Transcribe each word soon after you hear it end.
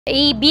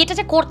এই বিয়েটা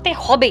যে করতে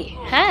হবে,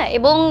 হ্যাঁ,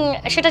 এবং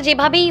সেটা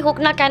যেভাবেই হোক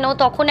না কেন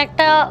তখন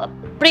একটা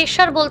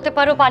প্রেশার বলতে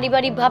পারো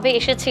পারিবারিকভাবে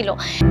এসেছিল,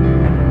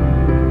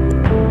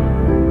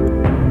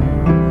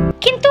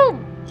 কিন্তু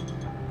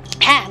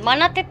হ্যাঁ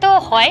মানাতে তো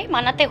হয়,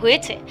 মানাতে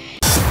হয়েছে।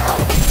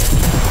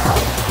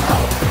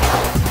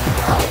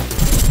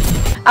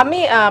 আমি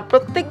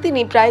প্রত্যেক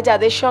দিনই প্রায়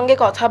যাদের সঙ্গে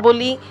কথা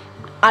বলি,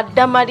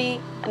 আড্ডা মারি,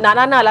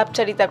 নানান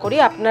আলাপচারিতা করি,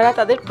 আপনারা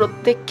তাদের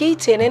প্রত্যেককেই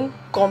চেনেন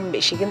কম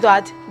বেশি, কিন্তু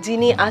আজ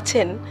যিনি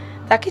আছেন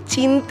তাকে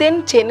চিনতেন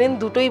চেনেন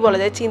দুটোই বলা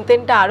যায়।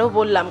 চিনতেনটা আরও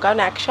বললাম কারণ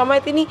এক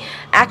সময় তিনি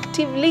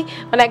অ্যাক্টিভলি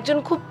মানে একজন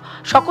খুব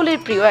সকলের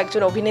প্রিয়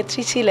একজন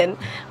অভিনেত্রী ছিলেন।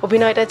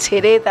 অভিনয়টা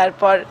ছেড়ে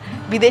তারপর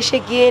বিদেশে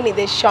গিয়ে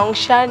নিজের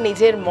সংসার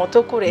নিজের মতো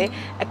করে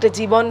একটা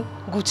জীবন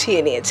গুছিয়ে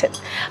নিয়েছেন।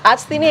 আজ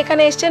তিনি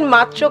এখানে এসেছেন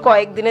মাত্র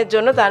কয়েকদিনের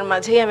জন্য, তার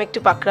মাঝেই আমি একটু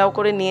পাকড়াও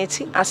করে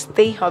নিয়েছি,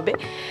 আসতেই হবে।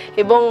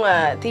 এবং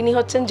তিনি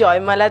হচ্ছেন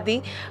জয়মালা দি।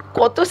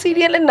 কত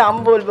সিরিয়ালের নাম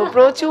বলবো,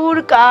 প্রচুর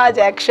কাজ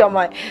এক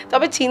সময়,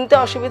 তবে চিনতে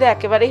অসুবিধা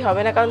একেবারেই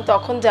হবে না কারণ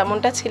তখন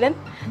যেমনটা ছিলেন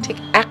ঠিক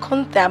এখন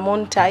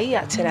তেমনটাই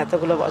আছেন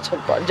এতগুলো বছর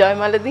পর।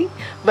 জয়মালা দি,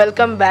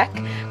 ওয়েলকাম ব্যাক।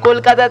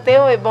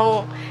 কলকাতাতেও এবং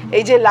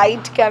এই যে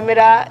লাইট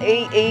ক্যামেরা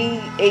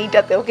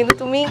এইটাতেও, কিন্তু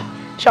তুমি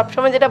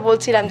সবসময় যেটা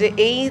বলছিলাম যে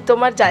এই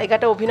তোমার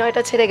জায়গাটা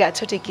অভিনয়টা ছেড়ে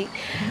গেছো ঠিকই,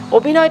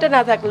 অভিনয়টা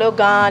না থাকলেও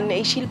গান,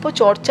 এই শিল্প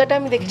চর্চাটা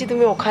আমি দেখেছি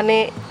তুমি ওখানে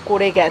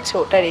করে গেছো,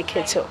 ওটা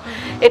রেখেছো,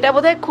 এটা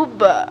বোধহয় খুব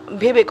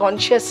ভেবে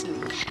কনসিয়াসলি।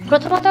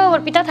 প্রথমত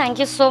Arpita, thank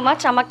you so much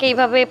আমাকে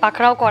এইভাবে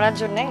পাকড়াও করার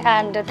জন্যে,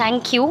 অ্যান্ড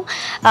থ্যাংক ইউ।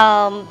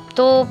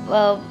 তো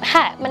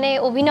হ্যাঁ মানে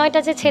অভিনয়টা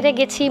যে ছেড়ে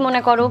গেছি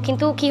মনে করো,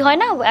 কিন্তু কি হয়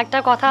না, একটা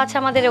কথা আছে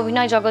আমাদের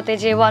অভিনয় জগতে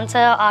যে once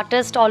a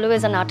artist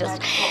always an artist,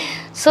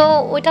 so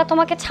ওইটা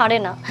তোমাকে ছাড়ে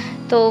না।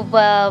 তো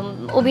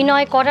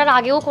অভিনয় করার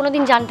আগেও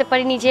কোনোদিন জানতে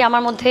পারিনি যে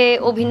আমার মধ্যে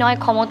অভিনয়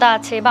ক্ষমতা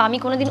আছে বা আমি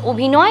কোনোদিন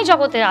অভিনয়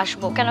জগতে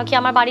আসবো, কেন কি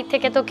আমার বাড়ির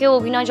থেকে তো কেউ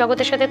অভিনয়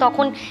জগতের সাথে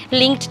তখন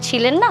লিঙ্কড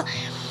ছিলেন না।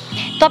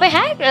 তবে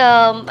হ্যাঁ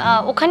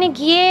ওখানে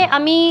গিয়ে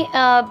আমি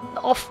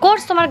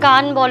অফকোর্স তোমার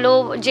গান বলো,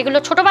 যেগুলো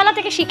ছোটোবেলা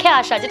থেকে শিখে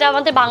আসা, যেটা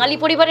আমাদের বাঙালি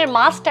পরিবারের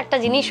মাস্ট একটা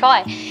জিনিস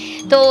হয়,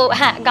 তো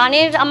হ্যাঁ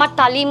গানের আমার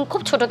তালিম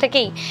খুব ছোট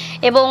থেকেই,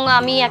 এবং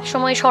আমি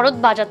একসময় শরৎ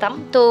বাজাতাম,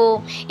 তো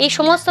এই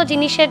সমস্ত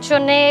জিনিসের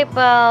জন্যে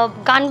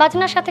গান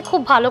বাজনার সাথে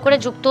খুব ভালো করে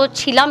যুক্ত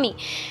ছিলামই।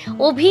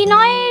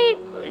 অভিনয়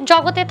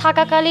জগতে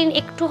থাকাকালীন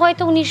একটু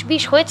হয়তো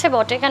 19-20 হয়েছে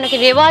বটে, কেন কি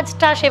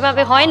রেওয়াজটা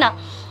সেভাবে হয় না,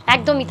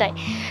 একদমই তাই।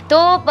 তো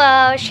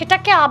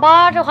সেটাকে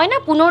আবার হয় না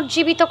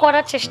পুনর্জীবিত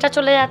করার চেষ্টা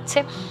চলে যাচ্ছে।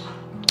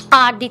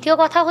 আর দ্বিতীয়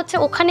কথা হচ্ছে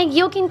ওখানে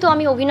গিয়েও কিন্তু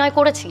আমি অভিনয়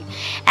করেছি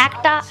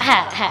একটা,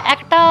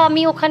 একটা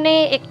আমি ওখানে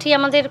একটি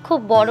আমাদের খুব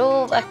বড়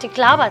একটি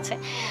ক্লাব আছে,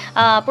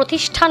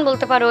 প্রতিষ্ঠান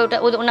বলতে পারো,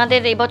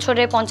 ওনাদের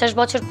এবছরে 50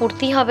 বছর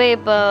পূর্তি হবে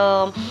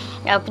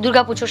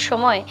দুর্গাপুজোর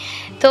সময়।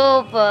 তো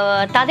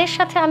তাদের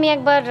সাথে আমি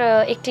একবার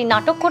একটি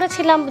নাটক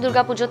করেছিলাম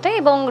দুর্গাপুজোতে,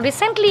 এবং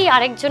রিসেন্টলি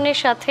আরেকজনের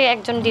সাথে,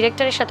 একজন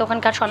ডিরেক্টরের সাথে,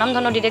 ওখানকার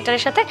স্বনামধন্য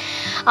ডিরেক্টরের সাথে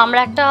আমরা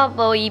একটা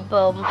ওই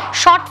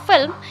শর্ট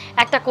ফিল্ম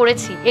একটা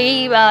করেছি, এই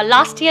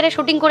লাস্ট ইয়ারে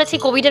শুটিং করেছি,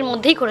 কোভিডের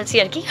মধ্যেই করেছি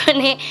আর কি,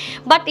 মানে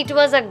but it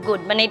was a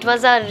good, মানে ইট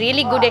ওয়াজ a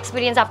really good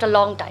experience after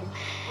long time.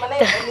 মানে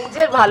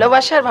নিজের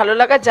ভালোবাসার ভালো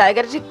লাগার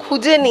জায়গাটা যে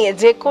খুঁজে নিয়ে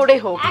যে করে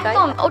হোক,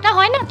 একদম ওটা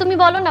হয় না, তুমি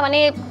বলো না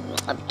মানে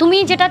তুমি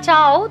যেটা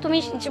চাও তুমি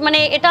মানে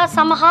এটা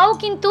সামহাউ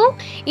কিন্তু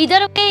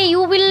either okay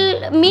you will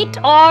meet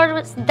or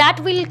that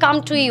will come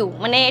to you,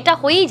 মানে এটা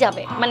হয়েই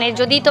যাবে, মানে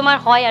যদি তোমার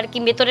হয় আর কি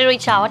ভেতরের ওই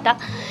চাওয়াটা।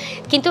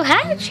 কিন্তু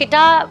হ্যাঁ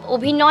সেটা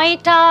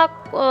অভিনয়টা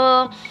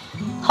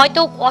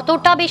হয়তো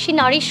অতটা বেশি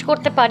নারিশ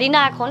করতে পারি না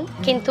এখন,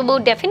 কিন্তু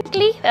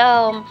ডেফিনেটলি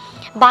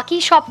বাকি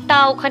সবটা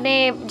ওখানে,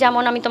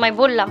 যেমন আমি তোমায়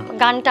বললাম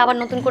গানটা আবার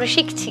নতুন করে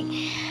শিখছি,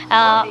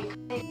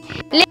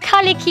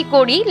 লেখালেখি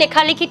করি,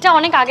 লেখালেখিটা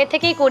অনেক আগে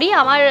থেকেই করি।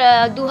 আমার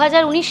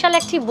 2019 সালে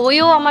একটি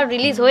বইও আমার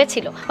রিলিজ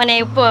হয়েছিল,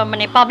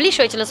 মানে পাবলিশ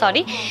হয়েছিল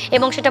সরি,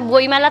 এবং সেটা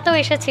বইমেলাতেও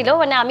এসেছিল,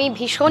 মানে আমি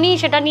ভীষণই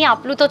সেটা নিয়ে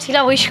আপ্লুত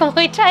ছিলাম ওই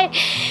সময়টায়।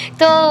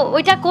 তো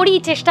ওইটা করি,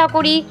 চেষ্টা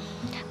করি,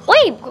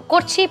 ওই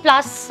করছি,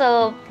 প্লাস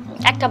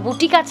একটা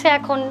বুটিক আছে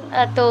এখন,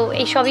 তো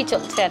এইসবই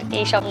চলছে আর কি,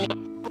 এইসব নিয়ে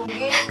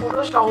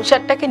পুরো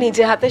সংসারটাকে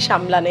নিজে হাতে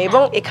সামলানো,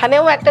 এবং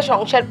এখানেও একটা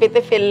সংসার পেতে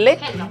ফেললে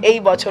এই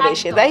বছর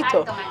এসে, তাই তো?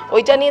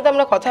 ওইটা নিয়ে তো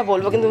আমরা কথা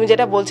বলবো, কিন্তু তুমি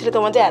যেটা বলছিলে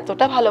তোমার যে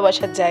এতটা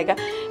ভালোবাসার জায়গা,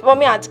 এবং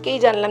আমি আজকেই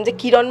জানলাম যে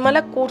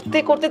কিরণমালা করতে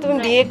করতে তুমি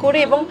বিয়ে করে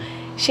এবং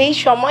সেই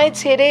সময়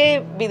ছেড়ে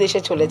বিদেশে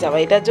চলে যাওয়া,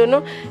 এটার জন্য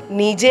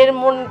নিজের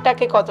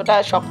মনটাকে কতটা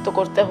শক্ত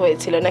করতে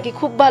হয়েছিল, নাকি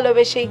খুব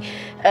ভালোবেসেই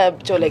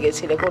চলে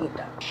গেছিলে,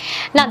 কোনটা?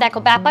 না দেখো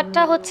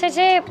ব্যাপারটা হচ্ছে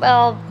যে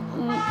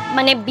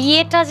মানে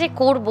বিয়েটা যে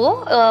করব,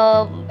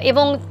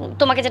 এবং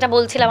তোমাকে যেটা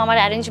বলছিলাম আমার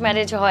অ্যারেঞ্জ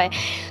ম্যারেজ হয়,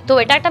 তো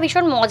এটা একটা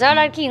ভীষণ মজার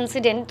আর কি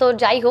ইনসিডেন্ট, তো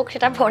যাই হোক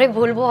সেটা পরে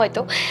বলবো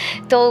হয়তো।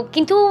 তো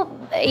কিন্তু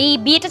এই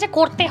বিয়েটা যে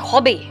করতে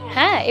হবে,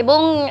 হ্যাঁ, এবং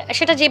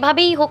সেটা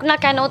যেভাবেই হোক না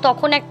কেন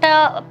তখন একটা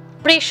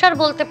প্রেশার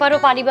বলতে পারো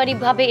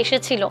পারিবারিকভাবে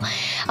এসেছিল।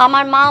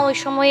 আমার মা ওই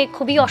সময়ে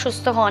খুবই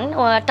অসুস্থ হন,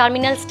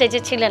 টার্মিনাল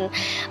স্টেজে ছিলেন,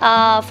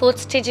 4th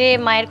স্টেজে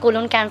মায়ের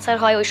কোলন ক্যান্সার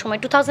হয় ওই সময়,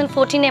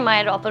 2014-এ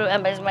মায়ের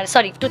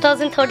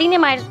 2013-এ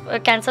মায়ের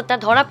ক্যান্সারটা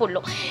ধরা পড়লো।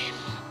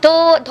 তো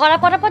ধরা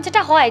পড়ার পর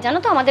যেটা হয় জানো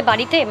তো আমাদের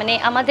বাড়িতে, মানে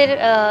আমাদের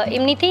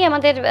এমনিতেই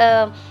আমাদের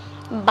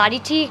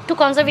বাড়িটি একটু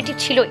কনজারভেটিভ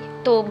ছিলই,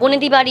 তো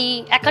বনেদি বাড়ি,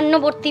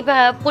 একান্নবর্তী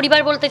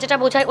পরিবার বলতে যেটা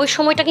বোঝায়, ওই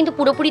সময়টা কিন্তু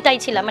পুরোপুরি তাই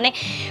ছিলাম। মানে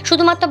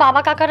শুধুমাত্র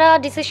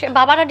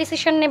বাবারা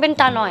ডিসিশন নেবেন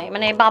তা নয়,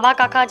 মানে বাবা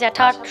কাকা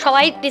জ্যাঠা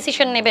সবাই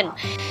ডিসিশন নেবেন,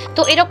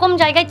 তো এরকম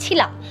জায়গায়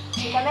ছিলাম।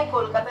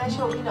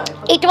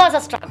 ইট ওয়াজ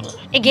আ স্ট্রাগল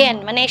এগেন,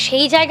 মানে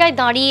সেই জায়গায়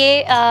দাঁড়িয়ে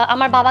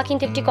আমার বাবা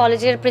কিন্তু একটি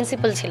কলেজের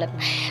প্রিন্সিপাল ছিলেন,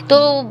 তো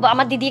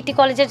আমার দিদি একটি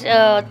কলেজের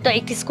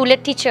একটি স্কুলের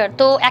টিচার,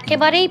 তো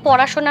একেবারেই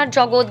পড়াশোনার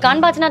জগৎ, গান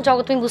বাজনার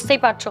জগৎ, তুমি বুঝতেই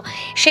পারছো।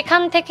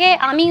 সেখান থেকে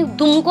আমি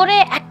দুম করে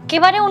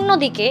একেবারে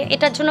অন্যদিকে,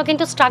 এটার জন্য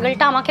কিন্তু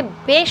স্ট্রাগলটা আমাকে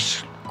বেশ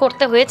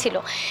করতে হয়েছিল,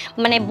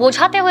 মানে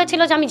বোঝাতে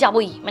হয়েছিল যে আমি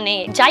যাবই, মানে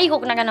যাই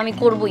হোক না কেন আমি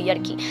করবই আর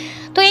কি।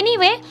 তো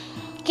এনিওয়ে,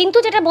 কিন্তু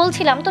যেটা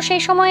বলছিলাম, তো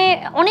সেই সময়ে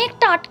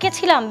অনেকটা আটকে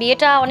ছিলাম,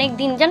 বিয়েটা অনেক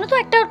দিন, জানো তো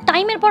একটা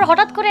টাইমের পর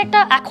হঠাৎ করে একটা,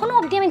 এখনও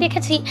অবধি আমি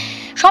দেখেছি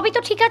সবই তো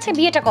ঠিক আছে,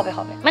 বিয়েটা কবে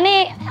হবে, মানে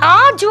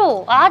আজও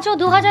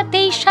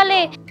 2023 সালে,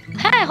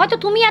 হ্যাঁ হয়তো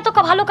তুমি এত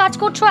ভালো কাজ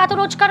করছো, এত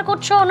রোজগার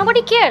করছো,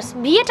 নোবডি কেয়ারস,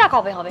 বিয়েটা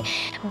কবে হবে,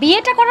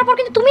 বিয়েটা করার পর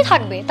কিন্তু তুমি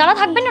থাকবে, তারা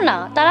থাকবে না,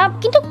 তারা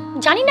কিন্তু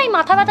জানি না এই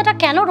মাথা ব্যথাটা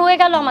কেন রয়ে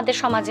গেল আমাদের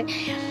সমাজে।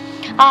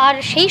 আর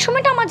সেই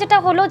সময়টা আমার যেটা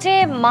হলো যে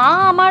মা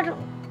আমার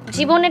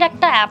জীবনের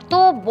একটা এত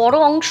বড়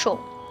অংশ,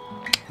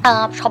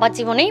 সবার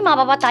জীবনেই মা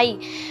বাবা তাই,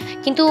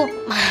 কিন্তু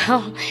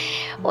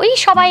ওই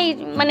সবাই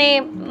মানে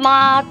মা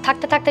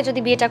থাকতে থাকতে যদি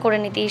বিয়েটা করে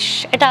নিতিস,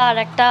 এটা আর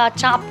একটা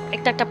চাপ,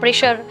 একটা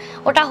প্রেশার,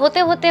 ওটা হতে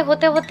হতে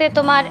হতে হতে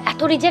তোমার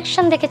এত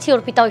রিজেকশন দেখেছি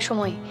অর্পিতা ওই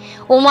সময়,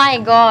 ও মাই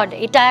গড,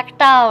 এটা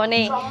একটা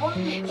মানে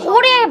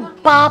ওরে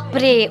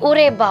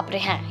বাপরে,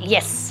 হ্যাঁ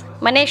ইয়েস,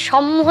 মানে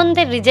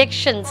সম্বন্ধের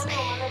রিজেকশনস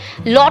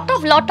লট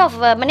অফ,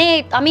 মানে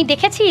আমি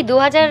দেখেছি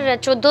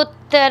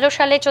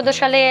 2014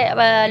 সালে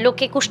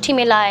লোকে কুষ্ঠি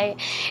মেলায়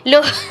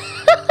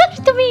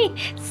তুমি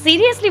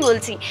সিরিয়াসলি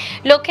বলছি,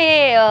 লোকে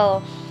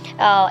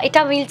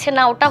এটা মিলছে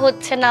না, ওটা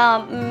হচ্ছে না,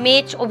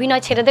 মেয়ে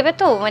অভিনয় ছেড়ে দেবে,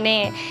 তো মানে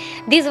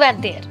দিস ওয়ার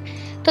দেয়ার।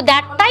 তো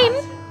দ্যাট টাইম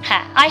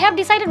হ্যাঁ I have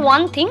decided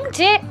one thing,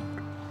 যে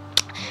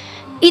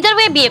ইদার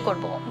ওয়ে বিয়ে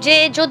করব, যে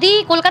যদি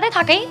কলকাতায়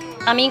থাকেই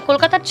আমি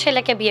কলকাতার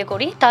ছেলেকে বিয়ে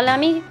করি তাহলে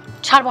আমি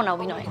ছাড়বো না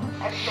অভিনয়,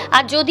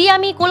 আর যদি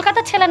আমি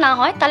কলকাতার ছেলে না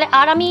হয় তাহলে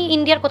আর আমি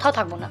ইন্ডিয়ার কোথাও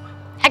থাকবো না,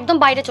 একদম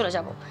বাইরে চলে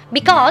যাব,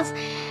 বিকজ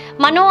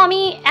মানেও আমি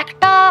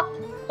একটা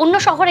অন্য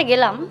শহরে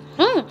গেলাম,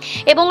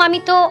 এবং আমি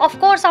তো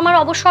অফকোর্স আমার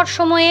অবসর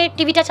সময়ে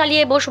টিভিটা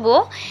চালিয়ে বসবো,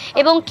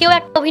 এবং কেউ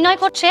একটা অভিনয়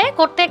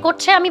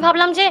করছে আমি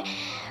ভাবলাম যে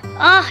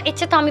এর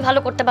চেয়ে তো আমি ভালো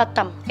করতে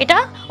পারতাম এটা,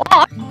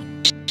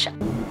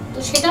 তো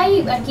সেটাই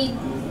আর কি,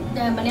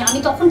 মানে আমি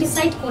তখন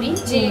ডিসাইড করি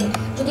যে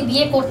যদি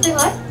বিয়ে করতে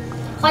হয়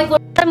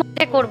কলকাতার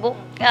মধ্যে করবো,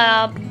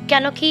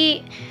 কেন কি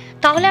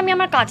তাহলে আমি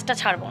আমার কাজটা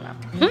ছাড়বো না,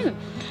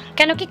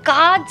 কেন কি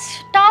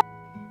কাজটা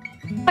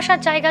আসার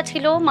জায়গা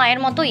ছিল মায়ের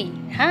মতোই,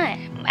 হ্যাঁ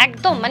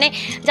একদম, মানে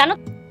জানো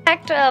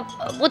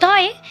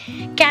বোধহয়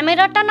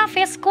ক্যামেরাটা না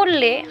ফেস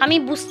করলে আমি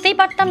বুঝতেই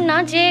পারতাম না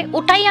যে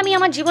ওটাই আমি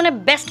আমার জীবনে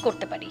বেস্ট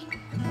করতে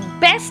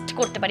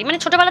পারি, মানে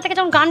ছোটবেলা থেকে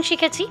যখন গান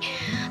শিখেছি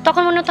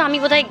তখন মনে হতো আমি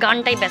বোধহয়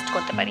গানটাই বেস্ট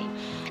করতে পারি।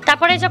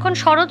 তারপরে যখন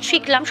শরৎ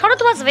শিখলাম, শরৎ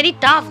ওয়াজ ভেরি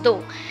টাফ দো,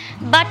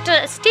 বাট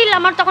স্টিল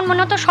আমার তখন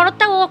মনে হতো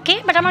শরৎটাও ওকে,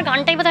 বাট আমার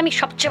গানটাই বোধহয় আমি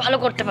সবচেয়ে ভালো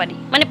করতে পারি,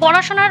 মানে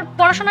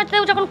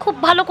পড়াশোনাতেও যখন খুব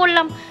ভালো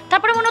করলাম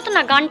তারপরে মনে হতো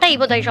না গানটাই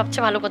বোধহয়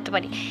সবচেয়ে ভালো করতে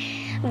পারি।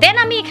 দেন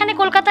আমি এখানে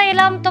কলকাতায়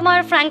এলাম, তোমার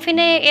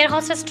ফ্র্যাঙ্কফিনে এয়ার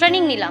হোস্টেস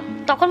ট্রেনিং নিলাম,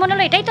 তখন মনে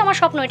হলো এটাই তো আমার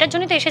স্বপ্ন, এটার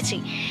জন্যই তো এসেছি।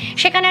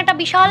 সেখানে একটা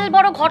বিশাল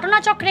বড়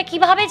ঘটনাচক্রে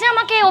কিভাবে যে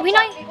আমাকে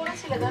অভিনয়,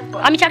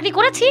 আমি চাকরি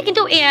করেছি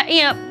কিন্তু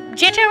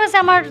জেট এয়ারওয়েজে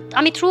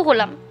আমি থ্রু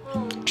হলাম,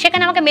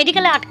 সেখানে আমাকে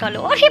মেডিকেলে আটকালো,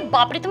 আরে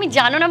বাপরে তুমি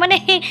জানো না, মানে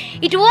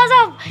ইট ওয়াজ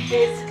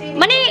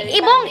মানে,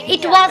 এবং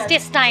ইট ওয়াজ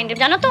ডেস্টাইন্ড,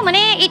 জানো তো,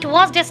 মানে ইট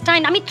ওয়াজ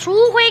ডেস্টাইন্ড, আমি থ্রু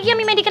হয়ে গিয়ে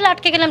আমি মেডিকেলে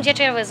আটকে গেলাম জেট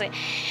এয়ারওয়েজে,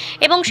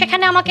 এবং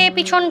সেখানে আমাকে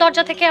পিছন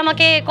দরজা থেকে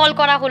আমাকে কল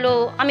করা হলো,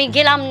 আমি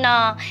গেলাম না,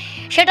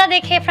 সেটা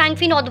দেখে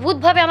ফ্র্যাঙ্কফিন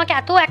অদ্ভুতভাবে আমাকে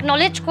এত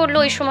অ্যাকনলেজ করলো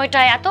ওই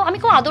সময়টায়, এত আমি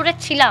খুব আদরের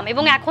ছিলাম,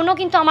 এবং এখনও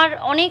কিন্তু আমার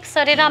অনেক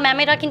স্যারেরা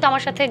ম্যামেরা কিন্তু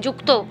আমার সাথে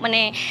যুক্ত, মানে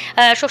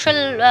সোশ্যাল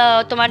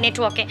তোমার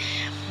নেটওয়ার্কে।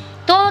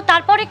 তো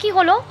তারপরে কি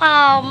হলো,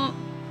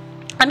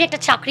 আমি একটা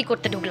চাকরি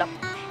করতে ঢুকলাম,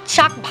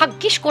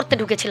 ভাগ্যিস করতে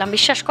ঢুকেছিলাম,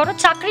 বিশ্বাস করো,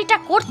 চাকরিটা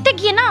করতে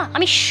গিয়ে না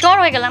আমি শিওর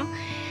হয়ে গেলাম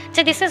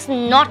যে this is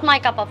not my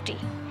cup of টি,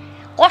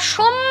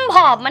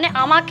 অসম্ভব, মানে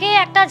আমাকে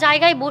একটা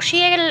জায়গায়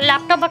বসিয়ে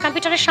ল্যাপটপ বা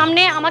কম্পিউটারের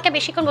সামনে আমাকে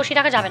বেশিক্ষণ বসিয়ে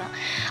রাখা যাবে না,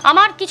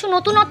 আমার কিছু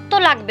নতুনত্ব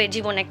লাগবে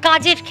জীবনে,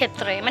 কাজের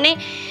ক্ষেত্রে, মানে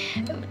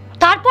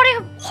তারপরে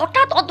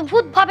হঠাৎ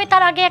অদ্ভুতভাবে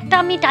তার আগে একটা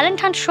আমি ট্যালেন্ট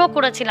হান্ট শো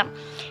করেছিলাম,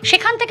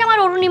 সেখান থেকে আমার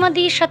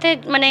অরুণিমাদির সাথে,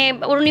 মানে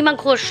অরুণিমা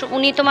ঘোষ,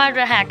 উনি তোমার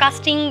হ্যাঁ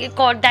কাস্টিং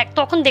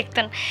তখন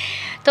দেখতেন,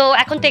 তো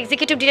এখন তো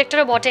এক্সিকিউটিভ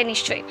ডিরেক্টরও বটে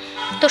নিশ্চয়ই,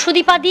 তো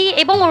সুদীপাদি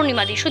এবং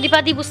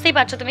সুদীপাদি বুঝতেই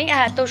পারছো তুমি,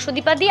 হ্যাঁ তো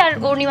সুদীপাদি আর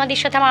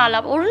অরুণিমাদির সাথে আমার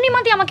আলাপ,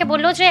 অরুণিমাদি আমাকে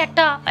বললো যে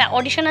একটা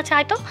অডিশন আছে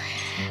হয়তো,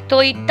 তো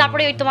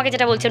তারপরে ওই তোমাকে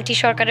যেটা বলছিলাম টি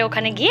সরকারে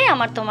ওখানে গিয়ে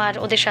তোমার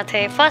ওদের সাথে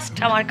ফার্স্ট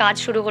আমার কাজ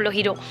শুরু হলো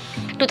হিরো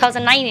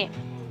 2009-এ।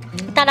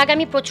 তার আগে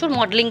আমি প্রচুর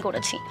মডেলিং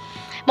করেছি,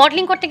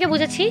 মডেলিং করতে গিয়ে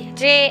বুঝেছি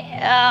যে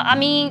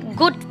আমি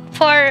good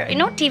for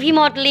TV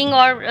modelling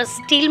or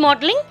steal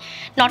modelling,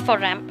 not for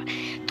ramp.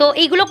 তো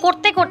এইগুলো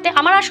করতে করতে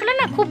আমার আসলে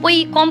না খুব ওই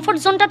কমফোর্ট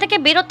জোনটা থেকে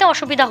বেরোতে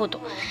অসুবিধা হতো,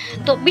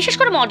 তো বিশেষ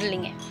করে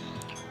মডেলিংয়ে।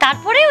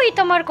 তারপরে ওই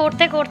তোমার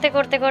করতে করতে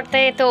করতে করতে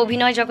তো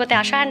অভিনয় জগতে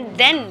আসা, and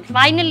then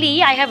finally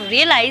I have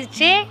realise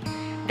যে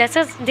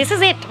দিস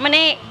ইজ ইট, মানে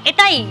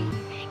এটাই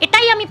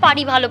এটাই আমি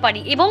পারি, ভালো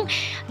পারি। এবং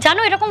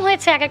জানো এরকম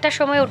হয়েছে এক একটা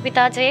সময়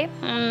অর্পিতা যে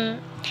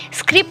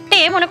স্ক্রিপ্টে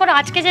মনে করো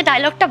আজকে যে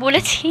ডায়লগটা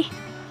বলেছি,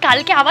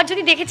 কালকে আবার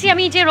যদি দেখেছি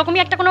আমি যে এরকমই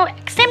একটা কোনো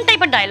সেম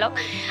টাইপের ডায়লগ,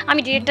 আমি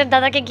ডিরেক্টর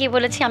দাদাকে গিয়ে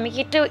বলেছি আমি কি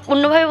এটা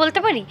অন্যভাবে বলতে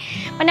পারি,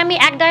 মানে আমি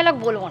এক ডায়লগ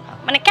বলবো না,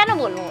 মানে কেন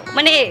বলবো,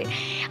 মানে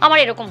আমার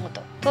এরকম হতো।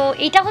 তো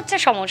এইটা হচ্ছে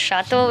সমস্যা।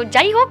 তো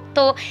যাই হোক,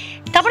 তো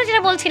তারপরে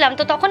যেটা বলছিলাম,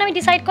 তো তখন আমি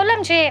ডিসাইড করলাম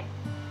যে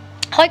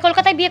হয়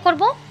কলকাতায় বিয়ে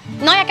করব,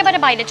 নয় একেবারে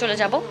বাইরে চলে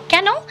যাব।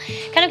 কেন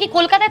কি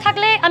কলকাতায়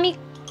থাকলে আমি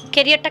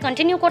কেরিয়ারটা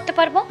কন্টিনিউ করতে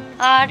পারবো,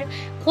 আর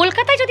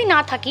কলকাতায় যদি না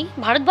থাকি,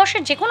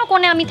 ভারতবর্ষের যে কোনো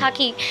কোণে আমি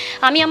থাকি,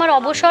 আমি আমার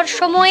অবসর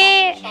সময়ে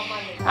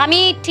আমি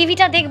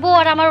টিভিটা দেখবো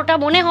আর আমার ওটা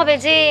মনে হবে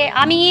যে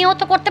আমিও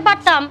তো করতে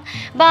পারতাম,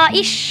 বা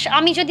ইস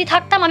আমি যদি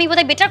থাকতাম আমি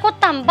বোধহয় বেটার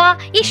করতাম, বা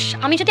ইস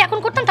আমি যদি এখন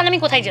করতাম তাহলে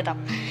আমি কোথায় যেতাম।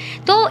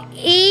 তো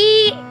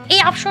এই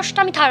আফসোসটা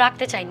আমি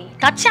রাখতে চাইনি।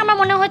 তার চেয়ে আমার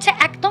মনে হয়েছে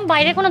একদম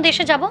বাইরে কোনো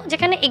দেশে যাব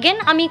যেখানে এগেন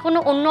আমি কোনো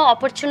অন্য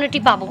অপরচুনিটি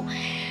পাবো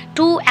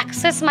টু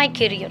অ্যাক্সেস মাই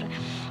কেরিয়ার।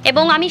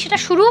 এবং আমি সেটা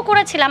শুরুও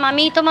করেছিলাম,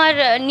 আমি তোমার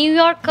নিউ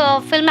ইয়র্ক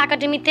ফিল্ম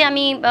একাডেমিতে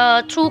আমি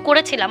থ্রু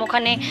করেছিলাম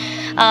ওখানে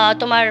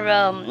তোমার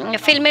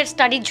ফিল্মের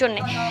স্টাডির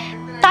জন্যে।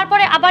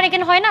 তারপরে আবার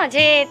এখানে হয় না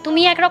যে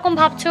তুমি একরকম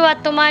ভাবছো আর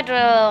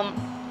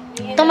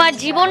তোমার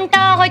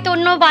জীবনটা হয়তো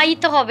অন্য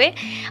বাহিত হবে।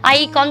 I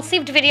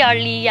conceived very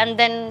early and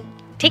then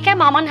ঠিক আছে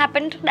মামান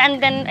happened and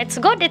then it's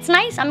good, it's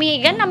nice.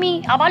 আমি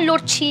আবার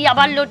লড়ছি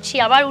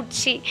আবার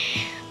উঠছি।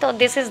 তো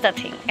দিস ইজ দ্য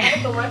থিং।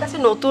 তোমার কাছে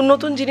নতুন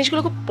নতুন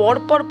জিনিসগুলো খুব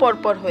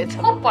পর হয়েছে,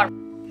 খুব পর।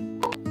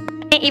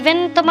 ইভেন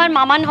তোমার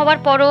মামান হওয়ার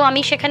পরও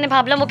আমি সেখানে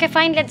ভাবলাম okay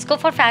fine let's go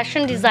for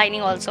fashion designing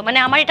also. মানে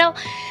আমার এটাও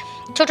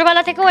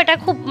ছোটোবেলা থেকেও এটা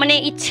খুব মানে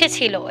ইচ্ছে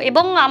ছিল।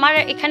 এবং আমার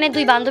এখানে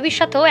দুই বান্ধবীর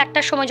সাথেও একটা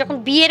সময় যখন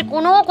বিয়ের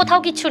কোথাও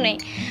কিচ্ছু নেই,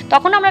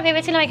 তখন আমরা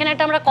ভেবেছিলাম এখানে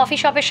একটা আমরা কফি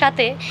শপের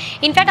সাথে,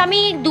 ইনফ্যাক্ট আমি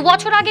 2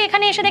 বছর আগে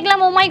এখানে এসে দেখলাম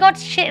ও মাই god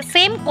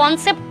same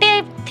কনসেপ্টে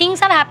things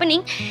are happening,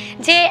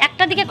 যে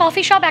একটা দিকে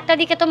কফি শপ, একটা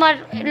দিকে তোমার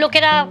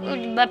লোকেরা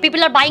পিপল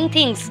আর বাইং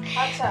থিংস।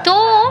 তো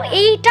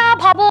এইটা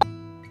ভাবো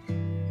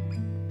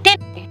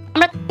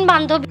আমরা 3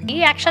 বান্ধবী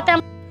একসাথে।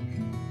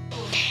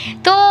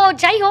 তো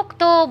যাই হোক,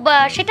 তো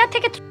সেটা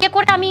থেকে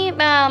করে আমি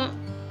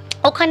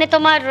ওখানে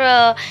তোমার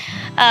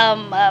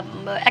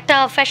একটা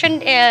ফ্যাশন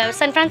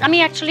আমি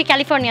অ্যাকচুয়ালি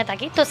ক্যালিফোর্নিয়া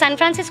থাকি, তো সান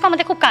ফ্রান্সিসকো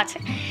আমাদের খুব কাছে।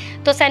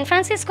 তো সান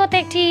ফ্রান্সিসকোতে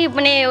একটি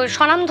মানে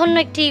স্বনামধন্য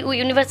একটি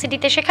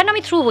ইউনিভার্সিটিতে সেখানে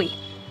আমি থ্রু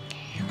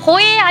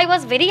হয়ে আই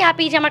ওয়াজ ভেরি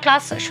হ্যাপি যে আমার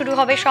ক্লাস শুরু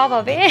হবে, সব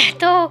হবে।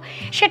 তো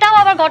সেটাও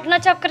আবার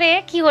ঘটনাচক্রে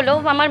কি হলো,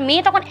 আমার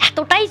মেয়ে তখন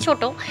এতটাই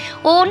ছোট,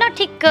 ও না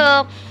ঠিক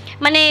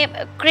মানে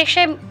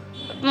ক্রেশে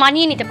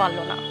মানিয়ে নিতে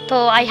পারলো না। তো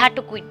I had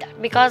to quit that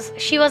because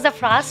she was the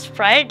first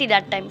priority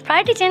that time.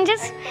 Priority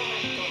changes,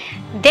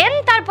 দেন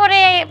তারপরে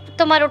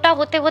তোমার ওটা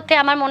হতে হতে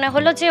আমার মনে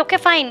হলো যে okay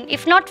fine,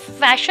 if not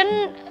fashion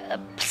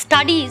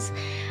studies,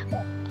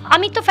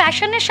 আমি তো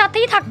ফ্যাশনের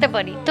সাথেই থাকতে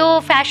পারি, তো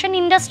ফ্যাশন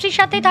ইন্ডাস্ট্রির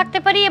সাথেই থাকতে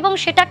পারি এবং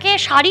সেটাকে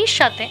শাড়ির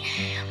সাথে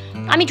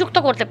আমি যুক্ত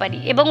করতে পারি।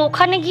 এবং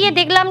ওখানে গিয়ে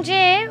দেখলাম যে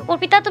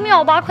অর্পিতা তুমি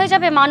অবাক হয়ে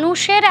যাবে,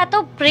 মানুষের এত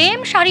প্রেম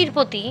শাড়ির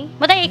প্রতি,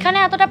 বোধহয় এখানে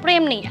এতটা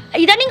প্রেম নেই।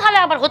 ইদানিং হালে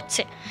আবার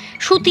হচ্ছে,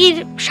 সুতির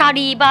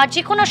শাড়ি বা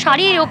যে কোনো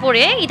শাড়ির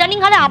ওপরে ইদানিং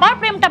হালে আবার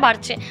প্রেমটা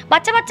বাড়ছে,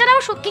 বাচ্চারাও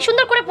কি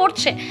সুন্দর করে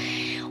পরছে।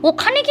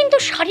 ওখানে কিন্তু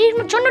শাড়ির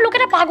জন্য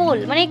লোকেরা পাগল,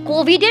 মানে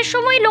কোভিডের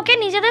সময় লোকে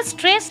নিজেদের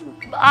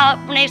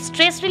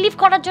স্ট্রেস রিলিফ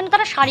করার জন্য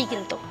তারা শাড়ি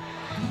কিনতো।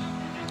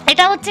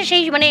 এটা হচ্ছে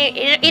সেই মানে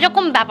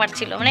এরকম ব্যাপার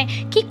ছিল, মানে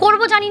কি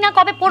করব জানি না,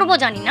 কবে পরবো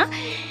জানি না,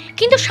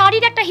 কিন্তু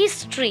শাড়ির একটা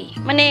হিস্ট্রি,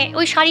 মানে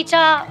ওই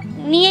শাড়িটা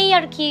নিয়েই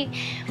আর কি।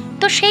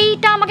 তো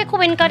সেইটা আমাকে খুব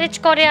এনকারেজ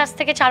করে আজ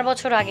থেকে 4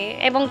 বছর আগে,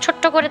 এবং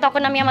ছোট্ট করে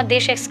তখন আমি আমার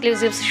দেশ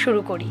এক্সক্লুসিভ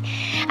শুরু করি।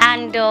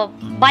 অ্যান্ড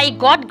বাই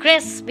গড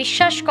গ্রেস,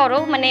 বিশ্বাস করো,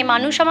 মানে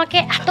মানুষ আমাকে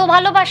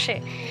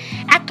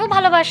এত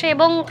ভালোবাসে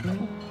এবং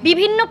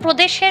বিভিন্ন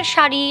প্রদেশের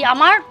শাড়ি,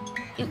 আমার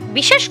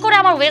বিশেষ করে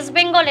আমার ওয়েস্ট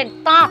বেঙ্গলের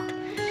তাঁত,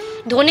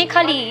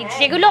 ধনেখালি,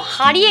 যেগুলো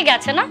হারিয়ে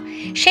গেছে না,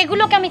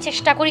 সেগুলোকে আমি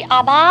চেষ্টা করি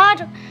আবার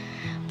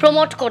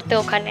প্রমোট করতে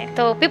ওখানে।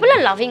 তো পিপল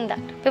আর লাভিং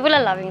দ্যাট।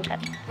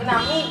 মানে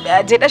আমি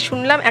যেটা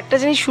শুনলাম, একটা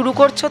জিনিস শুরু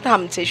করছো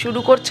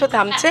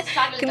থামছে,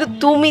 কিন্তু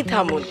তুমি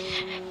থামোনি।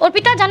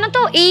 অর্পিতা জানো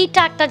তো,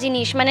 এইটা একটা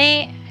জিনিস, মানে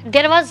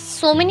দেয়ার was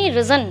so many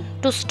reason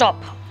to stop,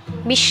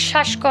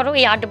 বিশ্বাস করো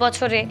এই 8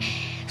 বছরে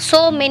সো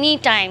মেনি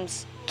টাইমস।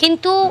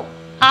 কিন্তু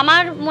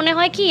আমার মনে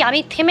হয় কি, আমি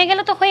থেমে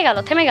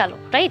গেল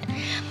রাইট।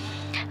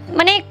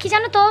 মানে কি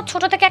জানো তো,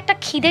 ছোট থেকে একটা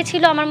খিদে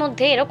ছিল আমার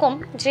মধ্যে, এরকম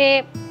যে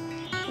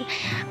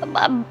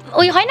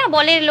ওই হয় না,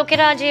 বলে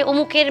লোকেরা যে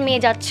অমুকের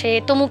মেয়ে যাচ্ছে,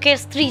 তমুকের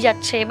স্ত্রী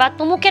যাচ্ছে, বা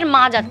তমুকের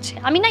মা যাচ্ছে,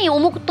 আমি না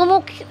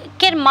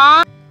তমুকের মা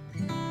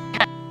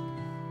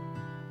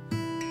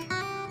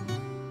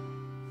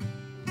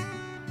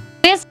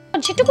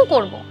যেটুকু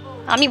করব,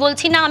 আমি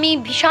বলছি না আমি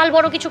বিশাল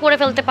বড় কিছু করে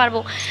ফেলতে পারবো,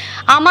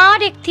 আমার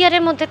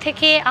এখতিয়ারের মধ্যে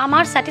থেকে,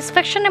 আমার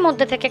স্যাটিসফ্যাকশনের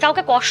মধ্যে থেকে,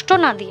 কাউকে কষ্ট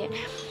না দিয়ে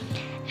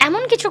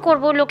এমন কিছু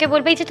করব, লোকে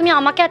বলবে যে তুমি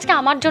আমাকে আজকে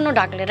আমার জন্য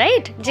ডাকলে,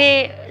 রাইট, যে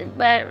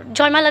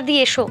জয়মালা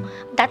দিয়ে এসো,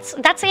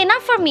 দ্যাটস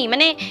এনাফ ফর মি।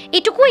 মানে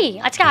এটুকুই,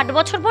 আজকে 8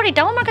 বছর পর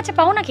এটাও আমার কাছে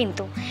পাও না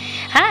কিন্তু,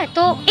 হ্যাঁ,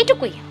 তো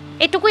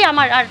এটুকুই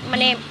আমার। আর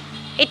মানে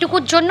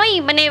এটুকুর জন্যই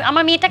মানে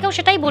আমার মেয়েটাকেও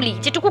সেটাই বলি,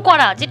 যেটুকু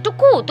করা,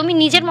 যেটুকু তুমি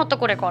নিজের মতো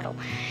করে করো,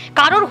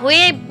 কারোর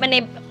হয়ে মানে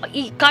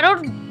কারোর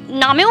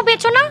নামেও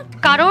বেচো না,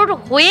 কারোর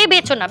হয়ে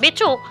বেচো না,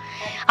 বেচো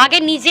আগে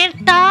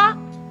নিজেরটা,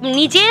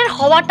 নিজের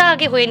হওয়াটা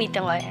আগে হয়ে নিতে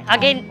হয়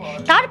আগে,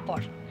 তারপর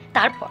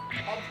তারপর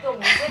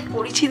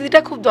পরিচিতিটা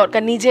খুব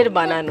দরকার নিজের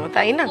বানানো,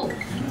 তাই না?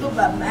 তো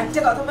একটা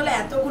কথা বলে,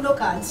 এতগুলো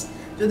কাজ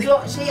যদিও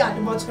সেই 8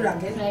 বছর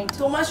আগে,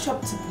 তোমার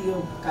সবচেয়ে প্রিয়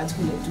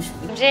কাজগুলো একটু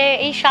শুনি। যে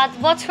এই 7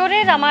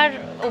 বছরের আমার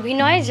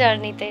অভিনয়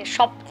জার্নিতে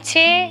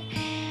সবচেয়ে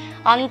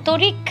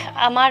আন্তরিক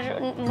আমার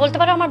বলতে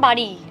পারো আমার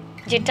বাড়ি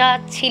যেটা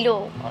ছিল,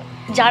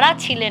 যারা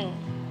ছিলেন,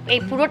 এই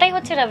পুরোটাই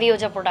হচ্ছে রবি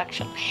ওঝা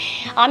প্রোডাকশন।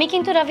 আমি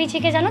কিন্তু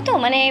রবিজিকে জানো তো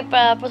মানে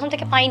প্রথম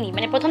থেকে পাইনি,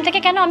 মানে প্রথম থেকে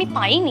কেন আমি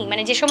পাইনি,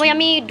 মানে যে সময়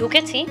আমি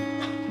ঢুকেছি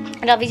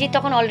রবিজির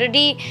তখন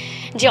অলরেডি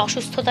যে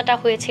অসুস্থতাটা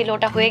হয়েছিল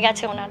ওটা হয়ে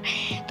গেছে ওনার,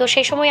 তো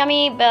সেই সময় আমি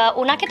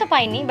ওনাকে তো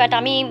পাইনি, বাট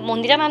আমি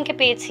মন্দিরা ম্যামকে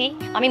পেয়েছি,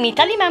 আমি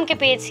মিতালি ম্যামকে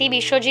পেয়েছি,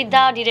 বিশ্বজিৎ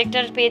দা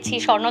ডিরেক্টর পেয়েছি,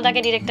 স্বর্ণদাকে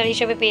ডিরেক্টর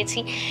হিসেবে পেয়েছি।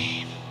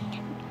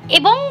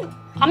 এবং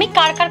আমি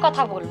কার কার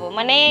কথা বলবো,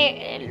 মানে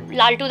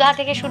লালটুদা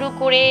থেকে শুরু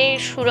করে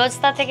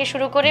সুরজদা থেকে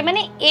শুরু করে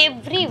মানে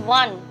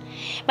এভরিওয়ান,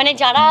 মানে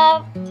যারা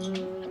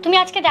তুমি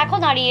আজকে দেখো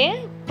দাঁড়িয়ে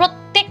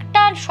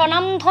প্রত্যেকটা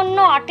স্বনামধন্য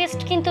আর্টিস্ট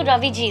কিন্তু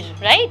রবিজির,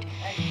 রাইট?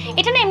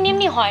 এটা না এমনি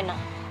এমনি হয় না,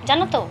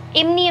 জানো তো,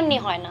 এমনি এমনি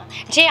হয় না।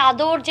 যে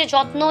আদর, যে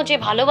যত্ন, যে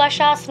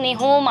ভালোবাসা স্নেহ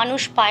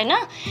মানুষ পায় না,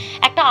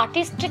 একটা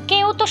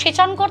আর্টিস্টকেও তো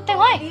সেচন করতে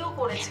হয়।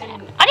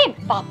 আরে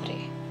বাপরে,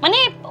 মানে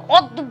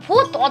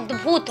অদ্ভুত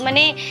অদ্ভুত,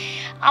 মানে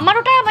আমার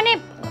ওটা মানে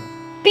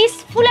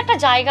পিসফুল একটা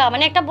জায়গা,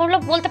 মানে একটা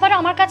বলতে পারো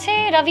আমার কাছে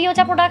রবি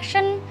ওঝা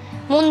প্রোডাকশন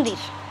মন্দির,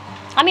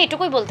 আমি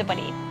এটুকুই বলতে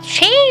পারি।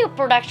 সেই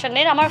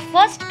প্রোডাকশনের আমার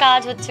ফার্স্ট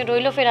কাজ হচ্ছে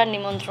রইল ফেরার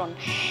নিমন্ত্রণ।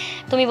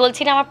 তুমি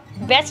বলছিলে আমার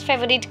বেস্ট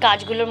ফেভারিট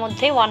কাজগুলোর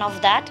মধ্যে ওয়ান অফ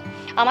দ্যাট।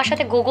 আমার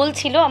সাথে গোগল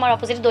ছিল, আমার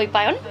অপোজিট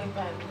দৈপায়ন।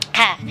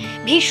 হ্যাঁ,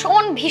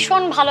 ভীষণ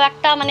ভীষণ ভালো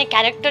একটা মানে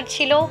ক্যারেক্টার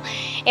ছিল।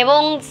 এবং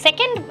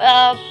সেকেন্ড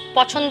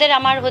পছন্দের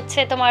আমার হচ্ছে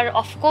তোমার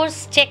অফকোর্স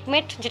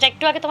চেকমেট, যেটা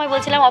একটু আগে তোমায়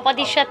বলছিলাম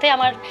অপাদির সাথে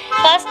আমার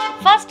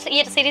ফার্স্ট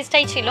ইয়ের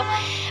সিরিজটাই ছিল,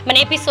 মানে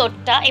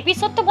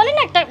এপিসোড তো বলে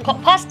না, একটা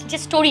ফার্স্ট যে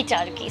স্টোরিটা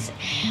আর কি।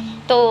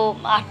 তো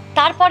আর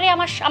তারপরে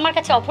আমার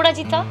কাছে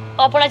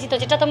অপরাজিত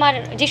যেটা তোমার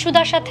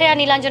যিশুদার সাথে আর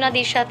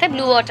নীলাঞ্জনাদির সাথে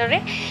ব্লু ওয়াটারে।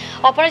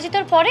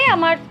 অপরাজিতর পরে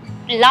আমার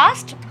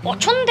লাস্ট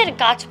পছন্দের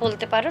কাজ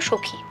বলতে পারো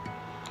সখী,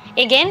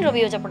 এগেন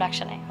রবি ওঝা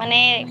প্রোডাকশনে, মানে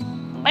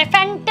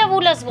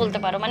ফ্যান্টাবুলাস বলতে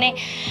পারো, মানে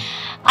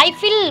I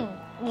feel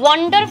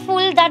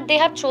wonderful that they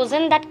have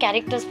chosen that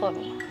characters for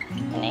me.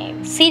 মানে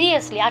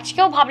সিরিয়াসলি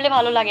আজকেও ভাবলে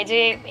ভালো লাগে যে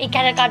এই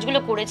কাজগুলো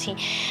করেছি।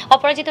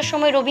 অপরাজিতর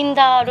সময়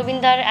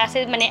রবীন্দার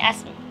মানে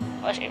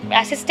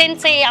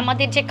অ্যাসিস্ট্যান্সে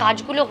আমাদের যে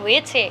কাজগুলো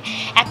হয়েছে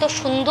এত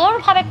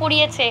সুন্দরভাবে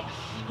করিয়েছে।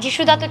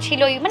 যিশুদা তো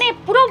ছিলই, মানে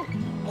পুরো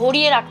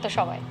ভরিয়ে রাখতো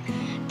সবাই।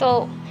 তো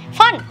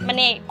ফান,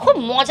 মানে খুব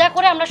মজা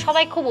করে আমরা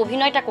সবাই খুব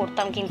অভিনয়টা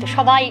করতাম, কিন্তু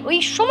সবাই ওই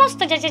সমস্ত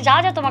যা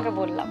যা তোমাকে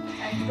বললাম,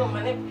 একদম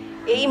মানে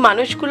এই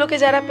মানুষগুলোকে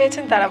যারা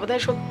পেয়েছেন তারা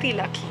বোধহয় সত্যিই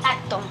লাকি।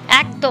 একদম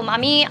একদম।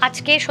 আমি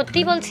আজকে সত্যি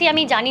বলছি,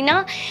 আমি জানি না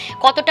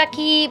কতটা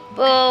কি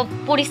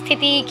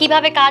পরিস্থিতি,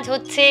 কিভাবে কাজ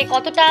হচ্ছে,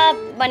 কতটা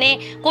মানে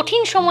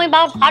কঠিন সময়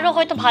বা আরও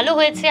হয়তো ভালো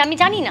হয়েছে আমি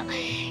জানি না,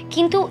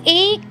 কিন্তু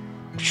এই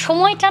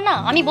সময়টা না,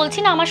 আমি বলছি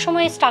না আমার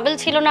সময়ে স্ট্রাগল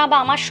ছিল না বা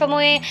আমার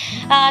সময়ে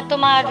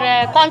তোমার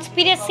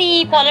কনস্পিরেসি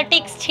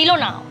পলিটিক্স ছিল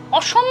না,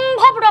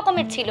 অসম্ভব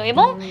রকমের ছিল।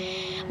 এবং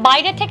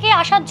বাইরে থেকে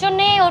আসার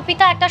জন্যে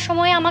অর্পিতা একটা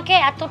সময় আমাকে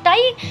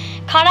এতটাই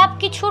খারাপ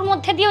কিছুর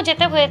মধ্যে দিয়েও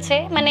যেতে হয়েছে,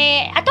 মানে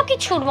এত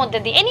কিছুর মধ্যে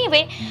দিয়ে।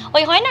 এনিওয়ে,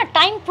 ওই হয় না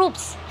টাইম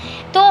প্রুফস,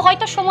 তো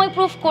হয়তো সময়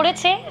প্রুফ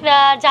করেছে,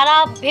 যারা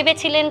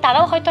ভেবেছিলেন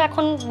তারাও হয়তো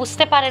এখন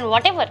বুঝতে পারেন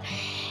হোয়াট এভার।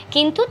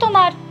 কিন্তু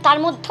তোমার তার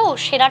মধ্যেও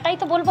সেরাটাই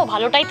তো বলবো,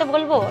 ভালোটাই তো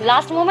বলবো,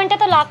 লাস্ট মোমেন্টে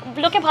তো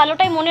লোকে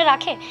ভালোটাই মনে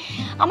রাখে।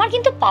 আমার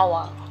কিন্তু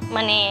পাওয়া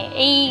মানে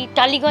এই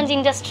টালিগঞ্জ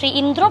ইন্ডাস্ট্রি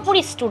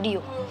ইন্দ্রপুরী স্টুডিও,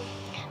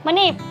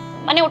 মানে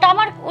মানে ওটা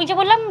আমার ওই যে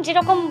বললাম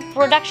যেরকম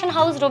প্রোডাকশন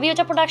হাউস রবি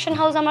ওঝা প্রোডাকশন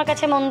হাউস আমার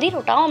কাছে মন্দির,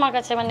 ওটাও আমার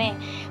কাছে মানে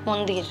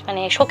মন্দির,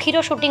 মানে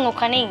সখীরও শুটিং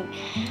ওখানেই।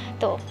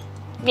 তো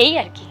এই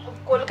আর কি।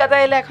 কলকাতা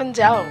এলে এখন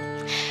যাও?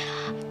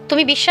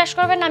 তুমি বিশ্বাস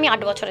করবে না, আমি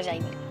 8 বছরে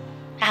যাইনি।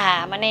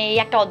 হ্যাঁ, মানে এই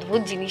একটা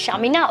অদ্ভুত জিনিস,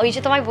 আমি না ওই যে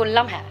তোমায়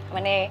বললাম, হ্যাঁ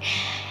মানে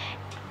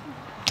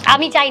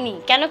আমি যাইনি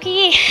কেন কি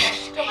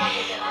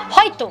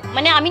হয়তো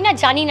মানে আমি না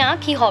জানি না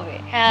কি হবে,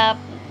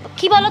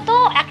 কি বলতো,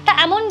 একটা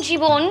এমন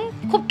জীবন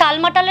খুব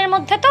টালমাটালের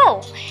মধ্যে।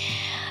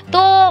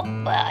 তো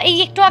এই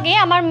একটু আগে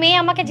আমার মেয়ে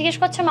আমাকে জিজ্ঞেস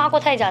করছে মা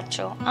কোথায় যাচ্ছ,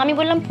 আমি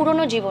বললাম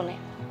পুরনো জীবনে,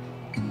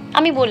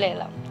 আমি বলে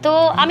এলাম। তো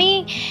আমি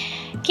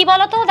কি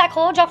বলতো,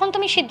 দেখো যখন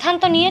তুমি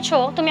সিদ্ধান্ত নিয়েছো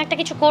তুমি একটা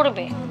কিছু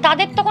করবে,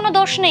 তাদের তো কোনো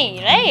দোষ নেই,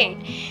 রাইট?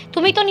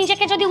 তুমি তো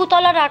নিজেকে যদি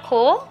উতলা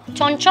রাখো,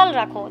 চঞ্চল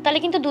রাখো, তাহলে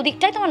কিন্তু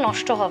দুদিকটাই তোমার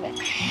নষ্ট হবে।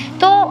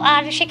 তো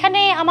আর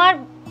সেখানে আমার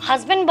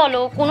হাজব্যান্ড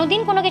বলো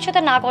কোনোদিন কোনো কিছুতে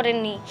না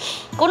করেননি,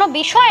 কোনো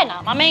বিষয় না।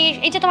 আমি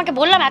এই যে তোমাকে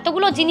বললাম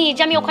এতগুলো জিনিস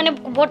যে আমি ওখানে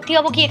ভর্তি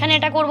হবো কি এখানে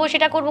এটা করবো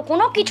সেটা করবো,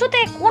 কোনো কিছুতে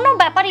কোনো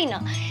ব্যাপারই না।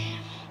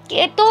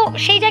 তো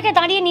সেই জায়গায়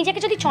দাঁড়িয়ে নিজেকে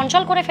যদি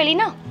চঞ্চল করে ফেলি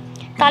না,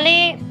 তাহলে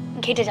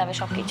ঘেটে যাবে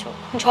সব কিছু,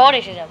 ঝড়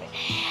এসে যাবে।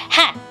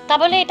 হ্যাঁ, তা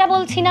বলে এটা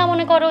বলছি না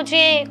মনে করো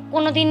যে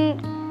কোনোদিন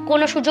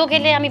কোনো সুযোগ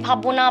এলে আমি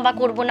ভাববো না বা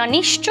করবো না,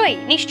 নিশ্চয়ই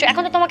নিশ্চয়ই।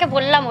 এখন তো তোমাকে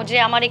বললামও যে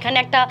আমার এখানে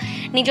একটা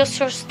নিজস্ব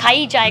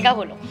স্থায়ী জায়গা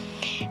হলো,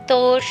 তো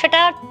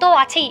সেটা তো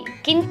আছেই,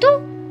 কিন্তু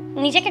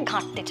নিজেকে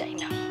ঘাঁটতে চাই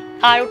না।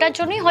 আর ওটার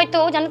জন্যই হয়তো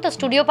জানো তো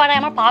স্টুডিও পাড়ায়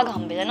আমার পা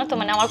ঘামবে, জানো তো,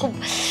 মানে আমার খুব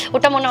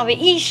ওটা মনে হবে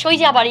ইস, ওই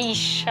যে আবার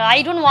ইস, I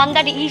don't want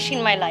that is in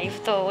my life.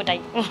 তো ওটাই।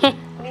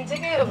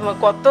 নিজেকে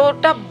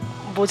কতটা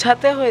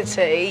বোঝাতে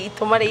হয়েছে এই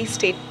তোমার এই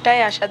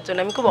স্টেটটায় আসার জন্য,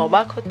 আমি খুব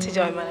অবাক হচ্ছি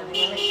জয়মালা দি।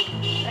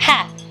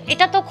 হ্যাঁ,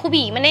 এটা তো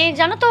খুবই, মানে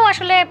জানো তো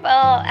আসলে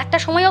একটা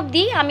সময়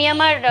অবধি আমি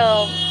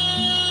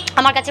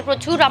আমার কাছে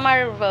প্রচুর আমার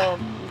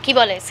কি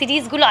বলে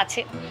সিরিজগুলো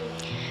আছে,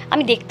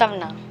 আমি দেখতাম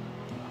না,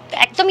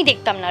 একদমই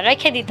দেখতাম না,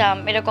 রেখে দিতাম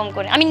এরকম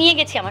করে। আমি নিয়ে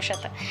গেছি আমার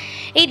সাথে।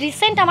 এই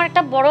রিসেন্ট আমার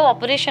একটা বড়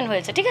অপারেশন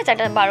হয়েছে, ঠিক আছে,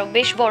 একটা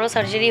বেশ বড়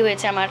সার্জারি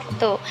হয়েছে আমার।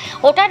 তো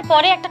ওটার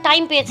পরে একটা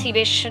টাইম পেয়েছি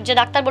বেশ, যে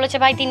ডাক্তার বলেছে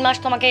ভাই 3 মাস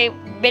তোমাকে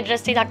বেড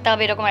রেস্টেই থাকতে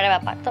হবে, এরকম একটা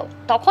ব্যাপার। তো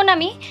তখন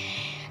আমি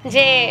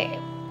যে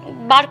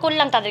বার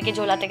করলাম তাদেরকে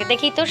ঝোলা থেকে,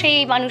 দেখি তো সেই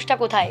মানুষটা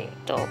কোথায়।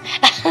 তো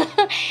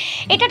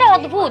এটা একটা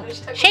অদ্ভুত,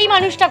 সেই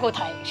মানুষটা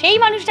কোথায়, সেই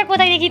মানুষটা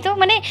কোথায় দেখি তো।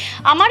 মানে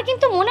আমার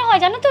কিন্তু মনে হয়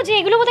জানো তো যে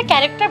এগুলো বোধহয়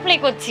ক্যারেক্টার প্লে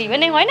করছি,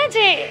 মানে হয় না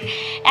যে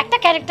একটা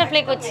ক্যারেক্টার প্লে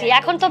করছি।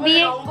 এখন তো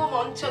বিয়ে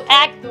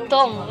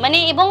একদম, মানে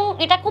এবং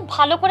এটা খুব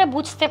ভালো করে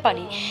বুঝতে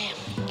পারি।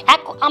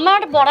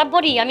 আমার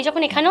বরাবরই, আমি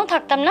যখন এখানেও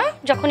থাকতাম না,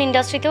 যখন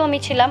ইন্ডাস্ট্রিতেও আমি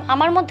ছিলাম,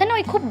 আমার মধ্যে না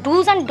ওই খুব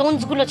ডুজ অ্যান্ড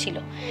ডোন্টসগুলো ছিল।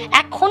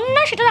 এখন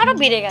না সেটা আরও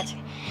বেড়ে গেছে।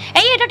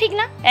 এই এটা ঠিক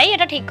না, এই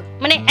এটা ঠিক,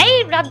 মানে এই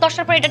রাত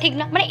 10টার পর এটা ঠিক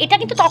না, মানে এটা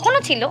কিন্তু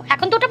তখনও ছিল,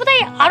 এখন তো ওটা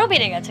বোধহয় আরও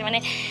বেড়ে গেছে। মানে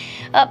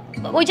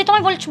ওই যে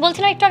তোমায়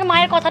বলছিলাম একটু আগে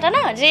মায়ের কথাটা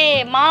না, যে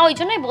মা ওই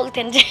জন্যই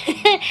বলতেন যে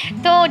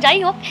তো যাই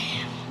হোক।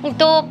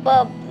 তো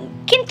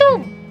কিন্তু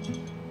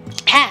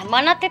হ্যাঁ,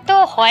 মানাতে তো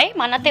হয়,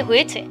 মানাতে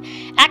হয়েছে।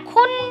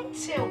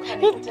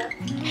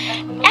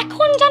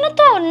 এখন জানো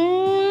তো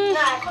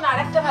এখন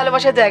আরেকটা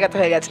ভালোবাসার জায়গা তো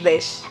হয়ে গেছে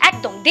দেশ।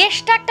 একদম,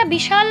 দেশটা একটা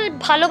বিশাল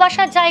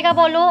ভালোবাসার জায়গা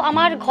বলো।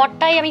 আমার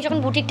ঘরটায় আমি যখন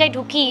বুটিকটায়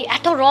ঢুকি,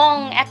 এত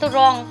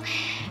রং,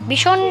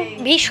 ভীষণ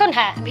ভীষণ,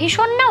 হ্যাঁ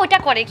ভীষণ না, ওটা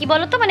করে কি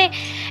বলো তো, মানে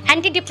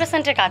অ্যান্টি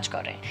ডিপ্রেসেন্টের কাজ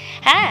করে।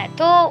 হ্যাঁ,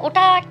 তো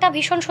ওটা একটা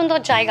ভীষণ সুন্দর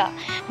জায়গা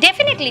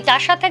ডেফিনেটলি।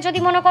 তার সাথে যদি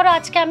মনে করো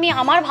আজকে আমি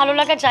আমার ভালো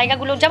লাগার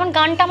জায়গাগুলো, যেমন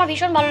গানটা আমার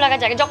ভীষণ ভালো লাগার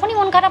জায়গা, যখনই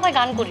মন খারাপ হয়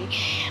গান করি।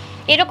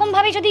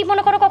 এরকমভাবে যদি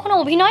মনে করো কখনো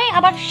অভিনয়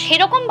আবার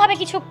সেরকমভাবে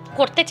কিছু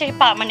করতে চাই,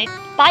 মানে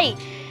পাই,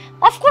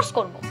 অফকোর্স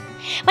করব।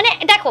 মানে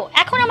দেখো,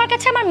 এখন আমার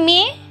কাছে আমার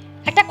মেয়ে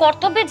একটা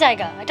কর্তব্যের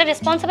জায়গা, একটা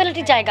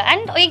রেসপন্সিবিলিটির জায়গা,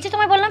 অ্যান্ড ওই যে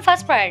তোমায় বললাম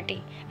ফার্স্ট প্রায়োরিটি,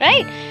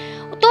 রাইট?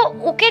 তো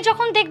ওকে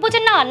যখন দেখবো যে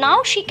না, now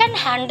she can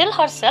handle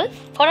herself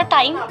for a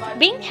time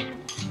being,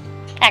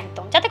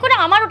 একদম, যাতে করে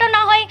আমার ওটা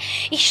না হয়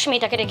ইস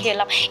মেয়েটাকে রেখে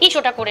এলাম, ইস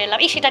ওটা করে এলাম,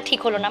 ইস এটা ঠিক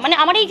হলো না। মানে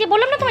আমার এই যে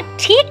বললাম না তোমার,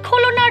 ঠিক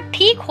হলো না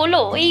ঠিক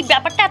হলো, এই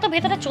ব্যাপারটা এত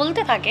ভেতরে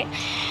চলতে থাকে,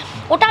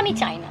 ওটা আমি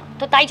চাই না।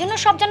 তো তাই জন্য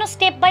সব যেন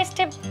স্টেপ বাই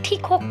স্টেপ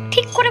ঠিক হোক,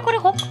 ঠিক করে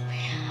হোক।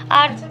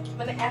 আর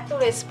মানে এত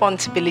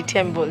রেসপন্সিবিলিটি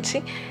আমি বলছি,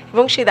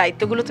 এবং সেই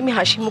দায়িত্বগুলো তুমি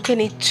হাসি মুখে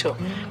নিচ্ছ,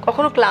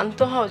 কখনো ক্লান্ত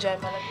হও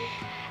জয়মালা?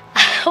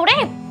 ওরে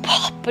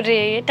বাপরে,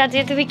 এটা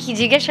যে তুমি কি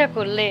জিজ্ঞাসা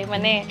করলে,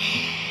 মানে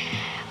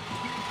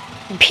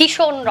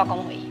ভীষণ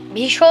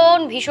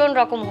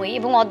রকম হই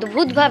এবং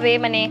অদ্ভুতভাবে,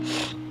 মানে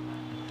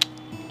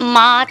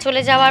মা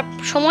চলে যাওয়ার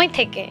সময়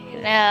থেকে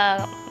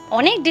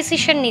অনেক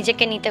ডিসিশন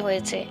নিজেকে নিতে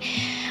হয়েছে।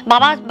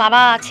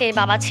 বাবা আছে,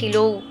 বাবা ছিল,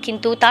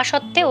 কিন্তু তা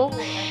সত্ত্বেও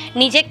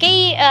নিজেকেই,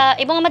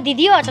 এবং আমার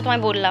দিদিও আছে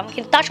তোমায় বললাম,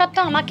 কিন্তু তা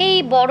সত্ত্বেও আমাকেই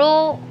বড়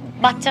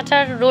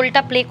বাচ্চাটার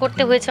রোলটা প্লে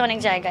করতে হয়েছে অনেক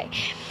জায়গায়।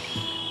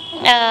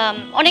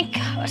 অনেক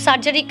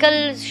সার্জারিক্যাল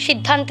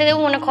সিদ্ধান্তেও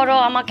মনে করো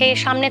আমাকে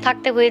সামনে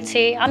থাকতে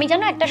হয়েছে। আমি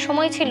জানো একটা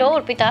সময় ছিল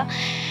অর্পিতা,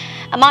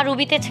 মা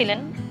রুবিতে ছিলেন,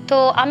 তো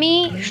আমি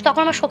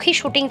তখন আমার সখী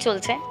শুটিং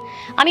চলছে,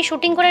 আমি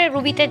শুটিং করে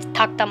রুবিতে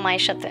থাকতাম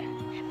মায়ের সাথে।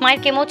 মায়ের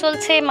কেমো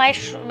চলছে, মায়ের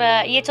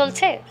ইয়ে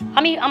চলছে,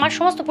 আমার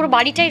সমস্ত পুরো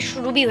বাড়িটাই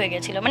রুবি হয়ে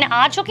গেছিলো। মানে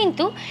আজও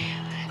কিন্তু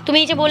তুমি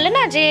এই যে বললে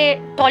না যে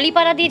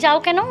টলিপাড়া দিয়ে যাও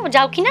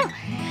কি না,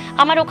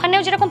 আমার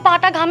ওখানেও যেরকম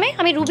পাটা ঘামে,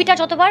 আমি রুবিটা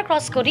যতবার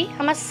ক্রস করি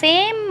আমার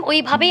সেম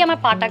ওইভাবেই আমার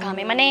পাটা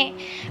ঘামে। মানে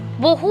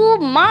বহু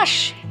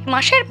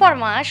মাসের পর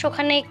মাস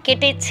ওখানে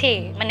কেটেছে,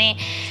 মানে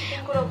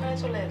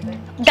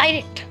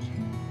ডাইরেক্ট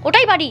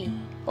ওটাই বাড়ি,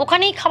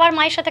 ওখানেই খাবার,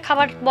 মায়ের সাথে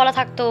খাবার বলা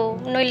থাকতো,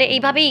 নইলে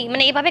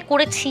এইভাবে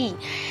করেছি।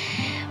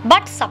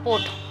 বাট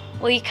সাপোর্ট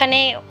ওইখানে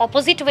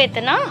অপোজিট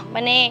ওয়েতে না,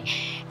 মানে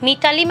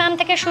মিতালি ম্যাম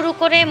থেকে শুরু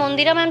করে,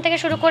 মন্দিরা ম্যাম থেকে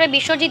শুরু করে,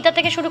 বিশ্বজিৎদা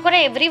থেকে শুরু করে,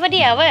 এভরিবডি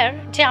অ্যাওয়্যার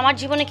যে আমার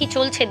জীবনে কি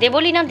চলছে।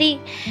 দেবলীনা দি,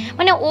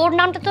 মানে ওর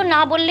নামটা তো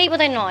না বললেই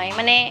বোধহয় নয়,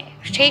 মানে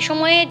সেই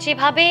সময়ে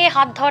যেভাবে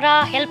হাত ধরা,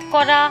 হেল্প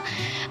করা,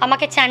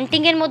 আমাকে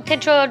চ্যান্টিংয়ের মধ্যে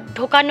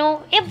ঢোকানো,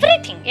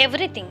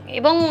 এভরিথিং।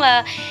 এবং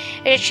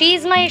শি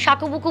ইজ মাই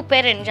শাকুবুকু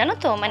প্যারেন্ট, জানো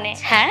তো, মানে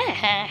হ্যাঁ,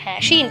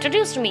 শি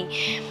ইন্ট্রোডিউসড মি।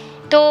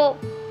 তো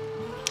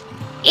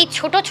এই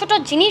ছোট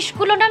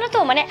জিনিসগুলো না তো,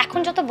 মানে এখন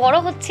যত বড়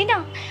হচ্ছি না,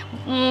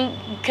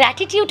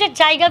 গ্র্যাটিটিউডের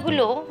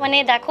জায়গাগুলো, মানে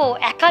দেখো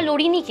একা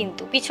লড়িনি,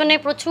 কিন্তু পিছনে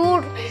প্রচুর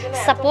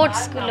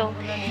সাপোর্টসগুলো,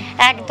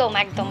 একদম।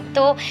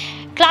 তো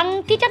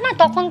ক্লান্তিটা না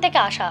তখন থেকে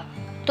আসা,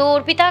 তো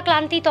অর্পিতা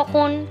ক্লান্তি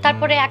তখন,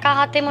 তারপরে একা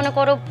হাতে মনে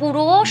করো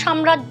পুরো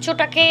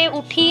সাম্রাজ্যটাকে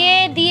উঠিয়ে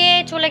দিয়ে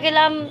চলে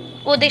গেলাম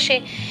ও দেশে।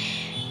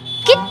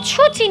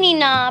 কিচ্ছু চিনি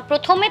না।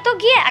 প্রথমে তো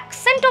গিয়ে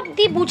অ্যাকসেন্ট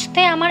অবধি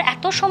বুঝতে আমার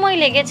এত সময়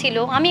লেগেছিল।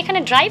 আমি এখানে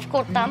ড্রাইভ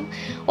করতাম,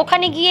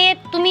 ওখানে গিয়ে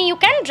তুমি ইউ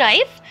ক্যান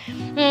ড্রাইভ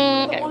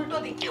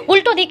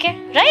উল্টো দিকে,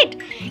 রাইট?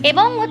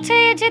 এবং হচ্ছে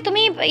যে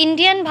তুমি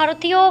ইন্ডিয়ান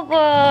ভারতীয়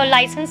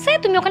লাইসেন্সে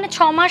তুমি ওখানে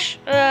 6 মাস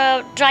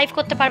ড্রাইভ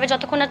করতে পারবে,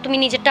 যতক্ষণ না তুমি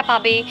নিজেরটা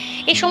পাবে।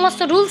 এই সমস্ত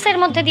রুলসের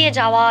মধ্যে দিয়ে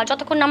যাওয়া,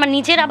 যতক্ষণ না আমার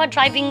নিজের আবার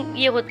ড্রাইভিং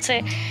হচ্ছে।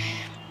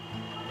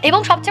 এবং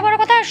সবচেয়ে বড়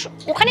কথা,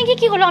 ওখানে গিয়ে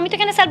কী হলো, আমি তো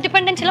এখানে সেলফ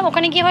ডিপেন্ডেন্ট ছিলাম,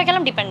 ওখানে গিয়ে হয়ে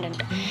গেলাম ডিপেন্ডেন্ট।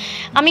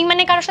 আমি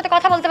মানে কারোর সাথে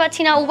কথা বলতে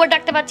পারছি না, উবার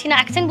ডাকতে পারছি না,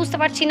 অ্যাকসেন্ট বুঝতে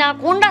পারছি না,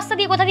 কোন রাস্তা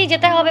দিয়ে কোথা দিয়ে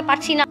যেতে হবে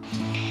পারছি না।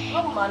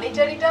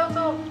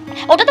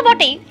 ওটা তো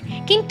বটেই,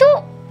 কিন্তু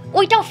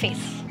ওইটাও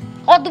ফেস,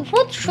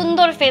 অদ্ভুত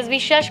সুন্দর ফেস,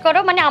 বিশ্বাস করো।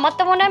 মানে আমার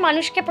তো মনে হয়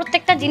মানুষকে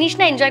প্রত্যেকটা জিনিস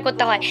না এনজয়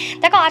করতে হয়।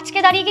 দেখো আজকে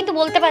দাঁড়িয়ে কিন্তু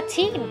বলতে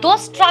পারছি দোজ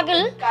স্ট্রাগল,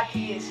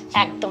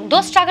 একদম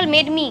those struggle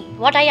made me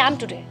what I am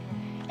today.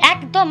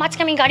 একদম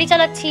আজকে আমি গাড়ি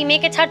চালাচ্ছি,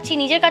 মেয়েকে ছাড়ছি,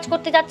 নিজের কাজ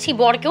করতে যাচ্ছি,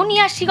 বরকেও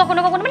নিয়ে আসছি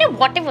কখনো কখনো, মানে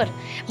হোয়াট এভার।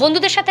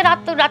 বন্ধুদের সাথে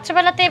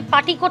রাত্রেবেলাতে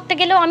পার্টি করতে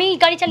গেলেও আমি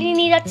গাড়ি চালিয়ে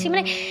নিয়ে যাচ্ছি।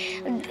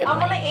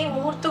 মানে এই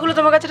মুহূর্তগুলো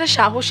তোমার কাছে একটা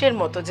সাহসের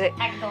মতো, যে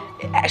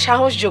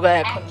সাহস যোগায়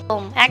এখন।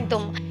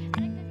 একদম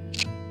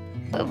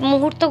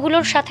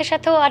মুহূর্তগুলোর সাথে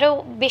সাথেও আরো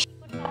বেশি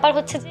ব্যাপার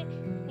হচ্ছে যে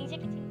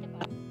নিজেকে চিনতে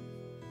পারো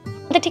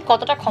ঠিক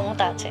কতটা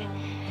ক্ষমতা আছে,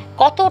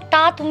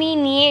 কতটা তুমি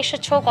নিয়ে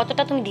এসেছো,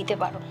 কতটা তুমি দিতে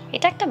পারো।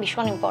 এটা একটা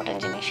ভীষণ ইম্পর্টেন্ট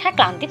জিনিস। হ্যাঁ,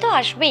 ক্লান্তি তো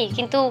আসবেই,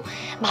 কিন্তু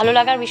ভালো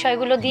লাগার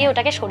বিষয়গুলো দিয়ে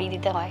ওটাকে সরিয়ে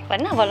দিতে হয়, তাই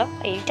না? বলো,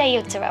 এইটাই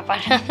হচ্ছে ব্যাপার।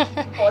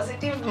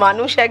 পজিটিভ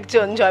মানুষ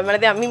একজন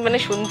জয়মালাদি। আমি মানে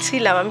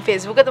শুনছিলাম, আমি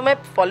ফেসবুকে তোমায়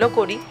ফলো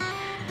করি,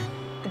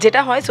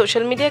 যেটা হয়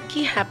সোশ্যাল মিডিয়া,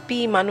 কি হ্যাপি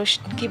মানুষ,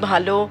 কি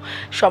ভালো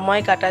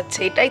সময় কাটাচ্ছে,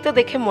 এটাই তো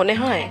দেখে মনে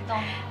হয়।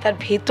 তার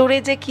ভেতরে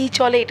যে কি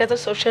চলে এটা তো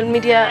সোশ্যাল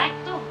মিডিয়া,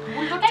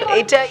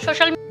 এটা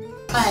সোশ্যাল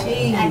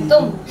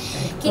একদম।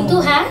 কিন্তু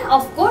হ্যাঁ,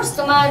 অফকোর্স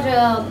তোমার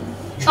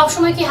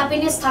সবসময় কি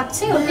হ্যাপিনেস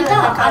থাকছে অর্পিতা?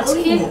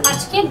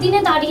 আজকের দিনে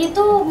দাঁড়িয়ে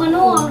তো মানে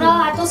আমরা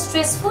এত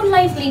স্ট্রেসফুল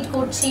লাইফ লিড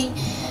করছি।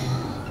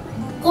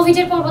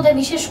 কোভিডের পর বোধহয়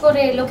বিশেষ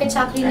করে লোকের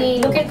চাকরি নেই,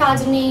 লোকের কাজ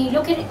নেই,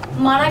 লোকের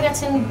মারা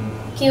গেছেন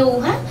কেউ,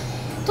 হ্যাঁ।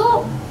 তো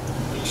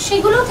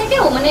সেগুলো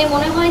থেকেও মানে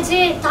মনে হয় যে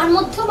তার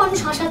মধ্যেও মানুষ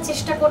হাসার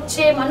চেষ্টা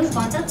করছে, মানুষ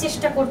বাঁচার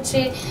চেষ্টা করছে।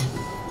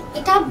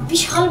 এটা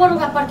বিশাল বড়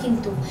ব্যাপার।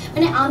 কিন্তু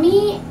মানে আমি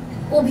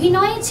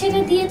অভিনয়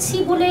ছেড়ে দিয়েছি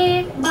বলে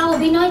বা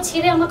অভিনয়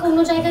ছেড়ে আমাকে অন্য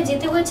জায়গায়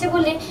যেতে হয়েছে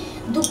বলে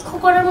দুঃখ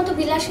করার মতো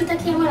বিলাসিতা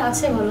কি আমার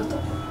আছে বলো তো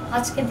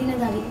আজকের দিনে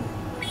দাঁড়িয়ে?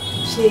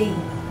 সেই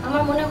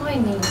আমার মনে হয়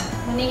নেই।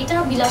 মানে এটা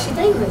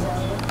বিলাসিতাই হয়ে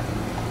যাবে।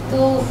 তো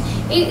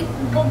এই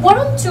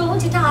বরঞ্চ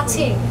যেটা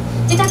আছে,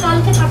 যেটা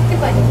কালকে থাকতে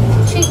পারে,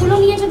 সেগুলো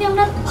নিয়ে যদি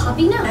আমরা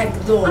ভাবি না,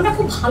 একদম আমরা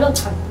খুব ভালো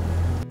থাকবো।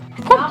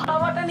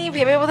 খাওয়াটা নিয়ে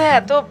ভেবে বোধহয়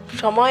এত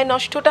সময়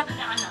নষ্টটা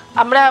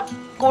আমরা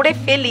করে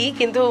ফেলি,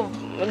 কিন্তু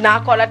না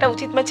করাটা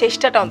উচিত, মানে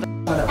চেষ্টাটা অন্তত।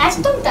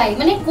 একদম তাই,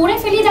 মানে করে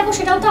ফেলি। দেখো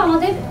সেটাও তো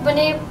আমাদের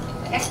মানে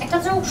একটা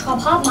তো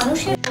স্বভাব,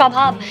 মানুষের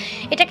স্বভাব,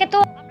 এটাকে তো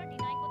আমরা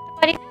ডিনাই করতে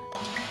পারি।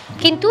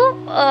 কিন্তু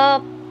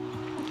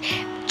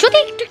যদি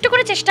একটু একটু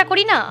করে চেষ্টা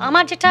করি না,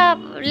 আমার যেটা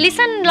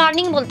লিসেন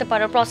লার্নিং বলতে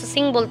পারো,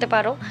 প্রসেসিং বলতে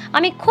পারো,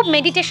 আমি খুব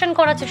মেডিটেশন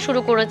করা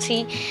শুরু করেছি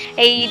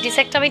এই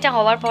ডিসেক্টমিটা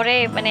হওয়ার পরে।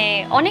 মানে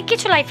অনেক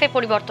কিছু লাইফে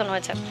পরিবর্তন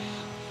হয়েছে।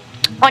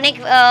 অনেক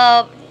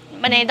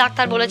মানে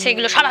ডাক্তার বলেছে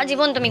এগুলো সারা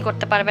জীবন তুমি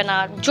করতে পারবে না,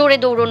 জোরে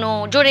দৌড়নো,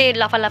 জোরে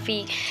লাফালাফি।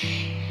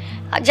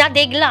 যা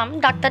দেখলাম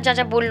ডাক্তার যা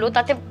যা বললো,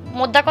 তাতে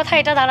মোদ্দা কথা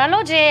এটা দাঁড়ালো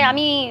যে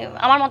আমি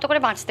আমার মতো করে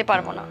বাঁচতে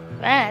পারবো না।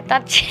 হ্যাঁ,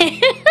 তার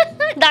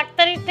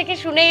ডাক্তারের থেকে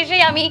শুনে এসে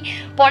আমি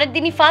পরের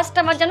দিনই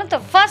আমার জানো তো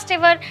ফার্স্ট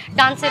এভার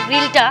ডান্সের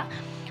রিলটা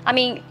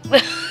আমি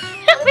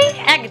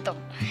একদম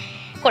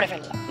করে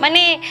ফেললাম।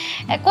 মানে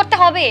করতে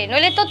হবে,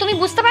 নইলে তো তুমি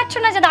বুঝতে পারছো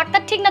না যে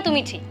ডাক্তার ঠিক না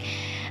তুমি ঠিক।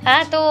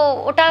 হ্যাঁ, তো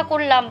ওটা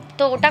করলাম।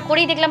 তো ওটা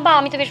করেই দেখলাম বা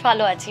আমি তো বেশ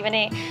ভালো আছি।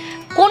 মানে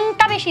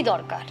কোনটা বেশি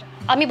দরকার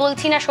আমি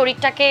বলছি না,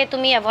 শরীরটাকে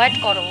তুমি অ্যাভয়েড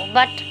করো,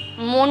 বাট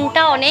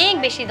মনটা অনেক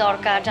বেশি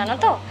দরকার, জানো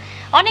তো,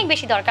 অনেক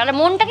বেশি দরকার। আর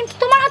মনটা কিন্তু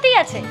তোমার হাতেই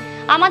আছে,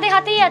 আমাদের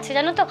হাতেই আছে,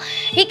 জানো তো।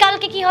 এই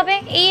কালকে কি হবে,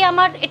 এই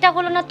আমার এটা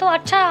হলো না, তো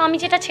আচ্ছা আমি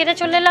যেটা ছেড়ে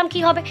চলে এলাম কি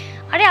হবে?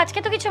 আরে আজকে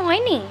তো কিছু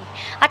হয়নি,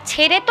 আর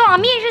ছেড়ে তো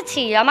আমি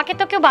এসেছি, আমাকে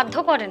তো কেউ বাধ্য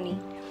করেনি।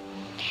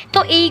 তো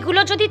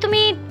এইগুলো যদি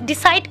তুমি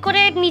ডিসাইড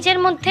করে নিজের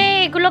মধ্যে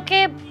এগুলোকে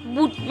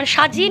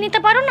সাজিয়ে নিতে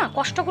পারো না,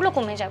 কষ্টগুলো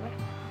কমে যাবে,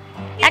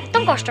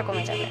 একদম কষ্ট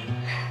কমে যাবে।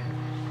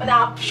 মানে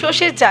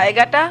আফসোসের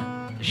জায়গাটা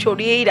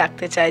সরিয়েই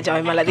রাখতে চায়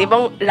জয়মালাদি,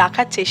 এবং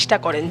রাখার চেষ্টা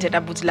করেন, যেটা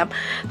বুঝলাম।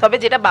 তবে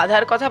যেটা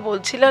বাধার কথা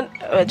বলছিলেন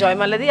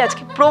জয়মালাদি,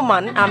 আজকে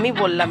প্রমাণ আমি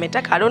বললাম এটা,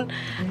 কারণ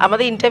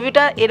আমাদের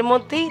ইন্টারভিউটা এর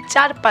মধ্যেই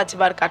 4-5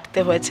 বার কাটতে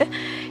হয়েছে।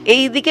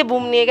 এই দিকে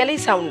বুম নিয়ে গেলেই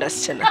সাউন্ড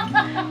আসছে না।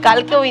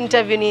 কালকেও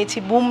ইন্টারভিউ নিয়েছি,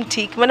 বুম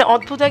ঠিক, মানে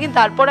অদ্ভুত হয়। কিন্তু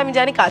তারপর আমি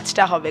জানি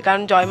কাজটা হবে,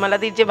 কারণ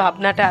জয়মালাদির যে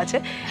ভাবনাটা আছে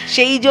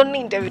সেই জন্য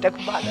ইন্টারভিউটা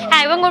খুব ভালো।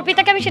 হ্যাঁ, এবং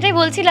অর্পিতাকে আমি সেটাই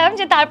বলছিলাম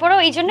যে তারপরেও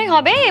এই জন্যই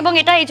হবে, এবং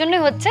এটা এই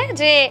জন্যই হচ্ছে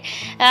যে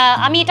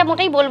আমি এটা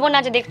মোটেই বলবো না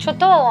যে দেখছো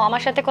তো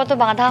আমার সাথে কত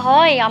বাধা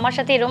হয়, আমার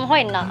সাথে এরম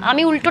হয় না।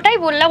 আমি উল্টোটাই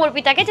বললাম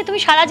অর্পিতাকে যে তুমি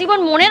সারা জীবন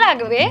মনে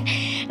রাখবে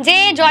যে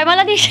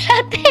জয়মালাদির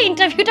সাথে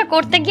ইন্টারভিউটা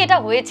করতে গিয়ে এটা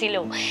হয়েছিল।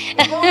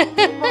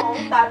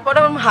 তারপরে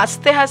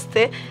হাসতে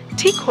হাসতে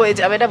ঠিক হয়ে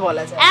যাবে, এটা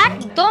বলা যায়।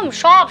 একদম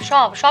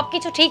সব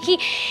কিছু ঠিকই,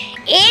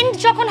 এন্ড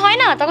যখন হয়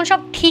না তখন সব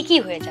ঠিকই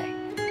হয়ে যায়,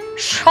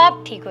 সব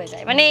ঠিক হয়ে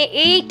যায়। মানে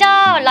এইটা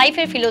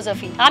লাইফের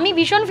ফিলোসফি। আমি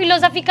ভীষণ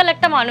ফিলোসফিক্যাল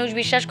একটা মানুষ,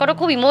 বিশ্বাস করো,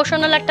 খুব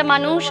ইমোশনাল একটা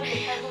মানুষ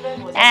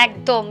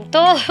একদম।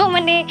 তো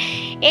মানে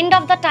এন্ড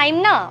অফ দ্য টাইম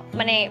না,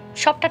 মানে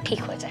সবটা ঠিক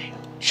হয়ে যায়,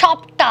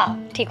 সবটা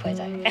ঠিক হয়ে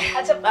যায়।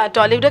 আচ্ছা,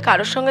 টলিউডে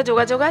কারোর সঙ্গে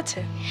যোগাযোগ আছে?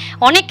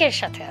 অনেকের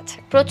সাথে আছে,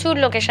 প্রচুর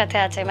লোকের সাথে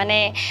আছে। মানে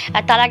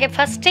তার আগে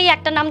ফার্স্টেই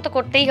একটা নাম তো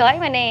করতেই হয়,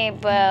 মানে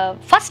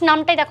ফার্স্ট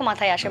নামটাই দেখো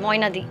মাথায় আসে,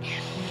 ময়নাদি।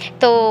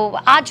 তো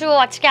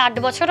আজকে 8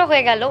 বছরও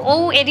হয়ে গেল। ও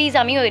এরিজ,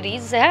 আমিও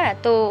এরিজ। হ্যাঁ,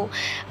 তো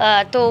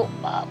তো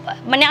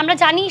মানে আমরা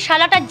জানি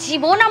সারাটা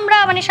জীবন আমরা,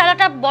 মানে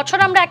সারাটা বছর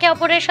আমরা একে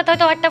অপরের সাথে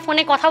হয়তো একটা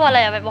ফোনে কথা বলা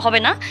হবে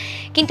না,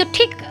 কিন্তু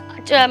ঠিক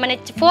মানে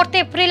 4th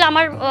এপ্রিল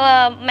আমার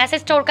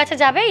মেসেজটা ওর কাছে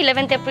যাবে,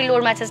 11th এপ্রিল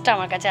ওর মেসেজটা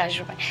আমার কাছে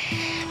আসবে।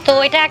 তো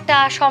এটা একটা।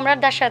 সম্রাট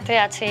দার সাথে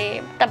আছে,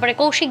 তারপরে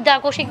কৌশিক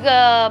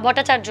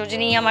ভট্টাচার্য,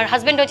 যিনি আমার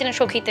হাজবেন্ড হয়েছিলেন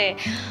সখীতে,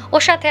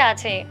 ওর সাথে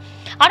আছে।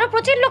 আরো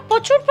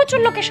প্রচুর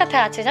লোকের সাথে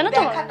আছে, জানো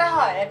তো।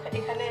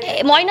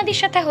 ময়নাদির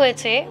সাথে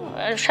হয়েছে,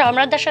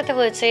 সম্রাটদার সাথে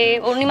হয়েছে,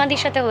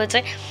 অর্ণিমাদির সাথে হয়েছে।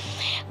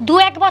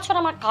 2-1 বছর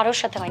আমার কারোর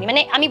সাথে হয়নি।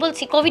 মানে আমি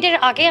বলছি কোভিডের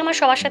আগে আমার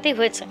সবার সাথেই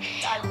হয়েছে,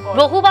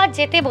 বহুবার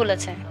যেতে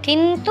বলেছে,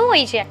 কিন্তু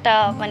এই যে একটা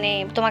মানে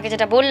তোমাকে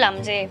যেটা বললাম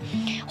যে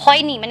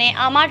হয়নি, মানে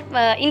আমার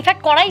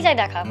ইনফ্যাক্ট করাই যায়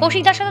দেখা,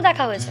 কৌশিকদার সাথে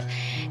দেখা হয়েছে,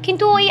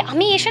 কিন্তু ওই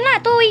আমি এসে না,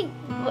 তো ওই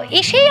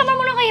এসেই আমার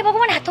মনে হয়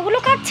ভগবান এতগুলো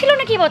কাজ ছিল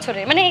নাকি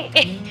বছরে, মানে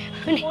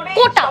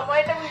কোটা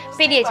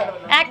পেরিয়ে যায়।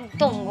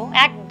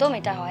 একদম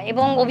এটা হয়।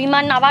 এবং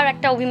অভিমান, আবার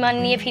একটা অভিমান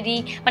নিয়ে ফিরি,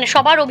 মানে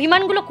সবার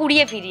অভিমানগুলো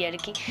কুড়িয়ে ফিরি আর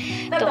কি।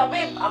 তো তবে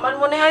আমার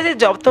মনে হয় যে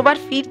যতবার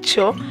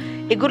ফিরছো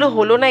এগুলো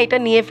হলো না, এটা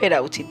নিয়ে ফেরা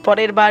উচিত,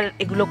 পরের বার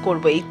এগুলো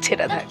করবো,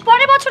 ইচ্ছেটা থাকে।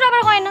 পরের বছর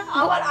আবার হয় না,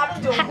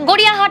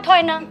 গড়িয়াহাট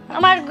হয় না,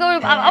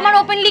 আমার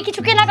ওপেনলি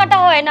কিছু কেনাকাটা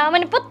হয় না,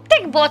 মানে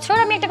প্রত্যেক বছর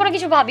আমি একটা করে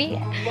কিছু ভাবি।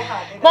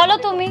 বলো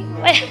তুমি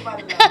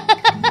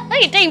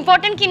এটা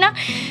ইম্পর্টেন্ট কি না?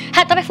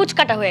 হ্যাঁ, তবে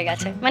ফুচকাটা হয়ে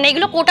গেছে, মানে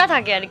এগুলো কোটা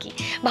থাকে আর কি,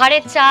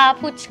 ভাড়ের চা,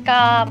 ফুচকা,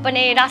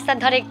 মানে রাস্তার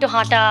ধারে একটু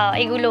হাঁটা,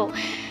 এগুলো।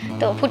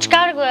 তো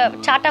ফুচকার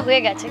চাটা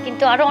হয়ে গেছে,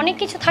 কিন্তু আরো অনেক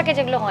কিছু থাকে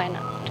যেগুলো হয়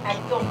না।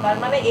 একদম। তার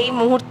মানে এই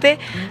মুহূর্তে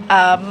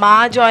মা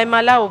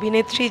জয়মালা,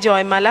 অভিনেত্রী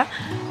জয়মালা,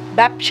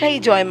 ব্যবসায়ী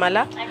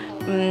জয়মালা,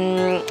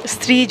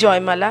 স্ত্রী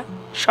জয়মালা,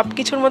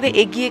 সবকিছুর মধ্যে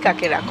এগিয়ে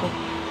কাকে রাখো?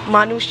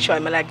 মানুষ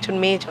জয়মালা, একজন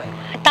মেয়ে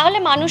জয়মালা। তাহলে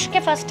মানুষকে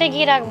ফার্স্টে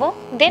এগিয়ে রাখবো,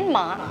 দেন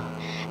মা।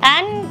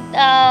 অ্যান্ড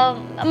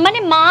মানে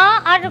মা,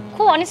 আর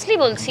খুব অনেস্টলি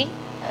বলছি,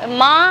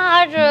 মা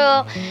আর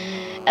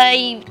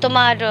এই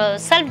তোমার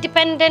সেলফ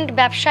ডিপেন্ডেন্ট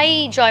ব্যবসায়ী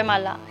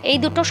জয়মালা, এই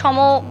দুটো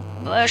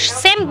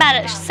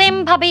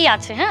সেমভাবেই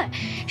আছে। হ্যাঁ,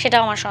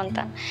 সেটাও আমার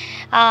সন্তান।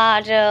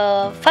 আর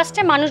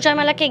ফার্স্টে মানুষ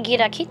জয়মালাকে এগিয়ে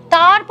রাখি,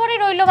 তারপরে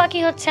রইল বাকি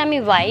হচ্ছে আমি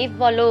ওয়াইফ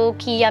বলো,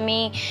 কি আমি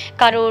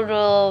কারোর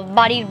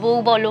বাড়ির বউ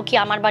বলো, কি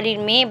আমার বাড়ির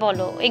মেয়ে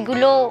বলো,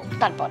 এগুলো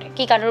তারপরে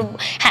কি কারোর।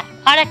 হ্যাঁ,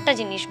 আর একটা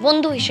জিনিস,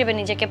 বন্ধু হিসেবে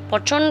নিজেকে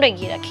প্রচণ্ড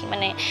এগিয়ে রাখি,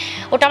 মানে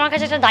ওটা আমার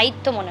কাছে একটা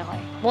দায়িত্ব মনে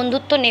হয়,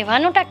 বন্ধুত্ব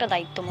নেভানোটা একটা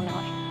দায়িত্ব মনে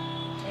হয়।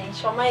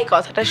 সময় এই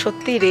কথাটা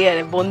সত্যি রেয়ার,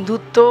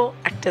 বন্ধুত্ব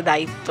একটা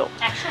দায়িত্ব,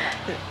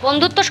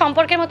 বন্ধুত্ব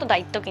সম্পর্কের মতো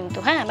দায়িত্ব কিন্তু।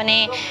 হ্যাঁ, মানে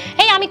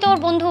এই আমি তোর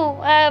বন্ধু,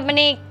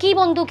 মানে কি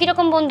বন্ধু,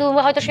 কিরকম বন্ধু,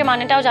 হয়তো সে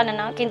মানেটাও জানে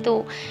না, কিন্তু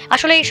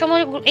আসলে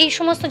এই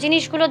সমস্ত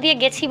জিনিসগুলো দিয়ে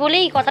গেছি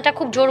বলেই কথাটা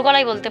খুব জোর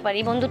গলায় বলতে পারি,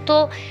 বন্ধুত্ব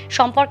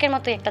সম্পর্কের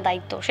মতো একটা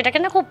দায়িত্ব, সেটাকে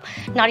না খুব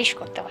নারিশ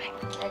করতে হয়।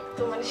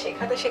 একদম, মানে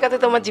শেখাতে শেখাতে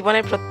তোমার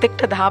জীবনের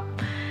প্রত্যেকটা ধাপ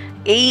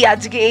এই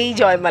আজকে এই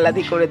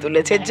জয়মালাদি করে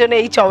তুলেছে, এর জন্য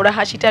এই চওড়া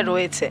হাসিটা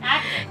রয়েছে।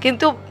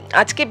 কিন্তু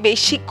আজকে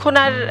বেশিক্ষণ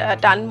আর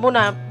টানবো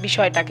না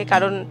বিষয়টাকে,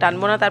 কারণ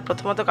টানবো না তার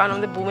প্রথমত কারণ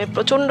আমাদের বুমে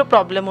প্রচণ্ড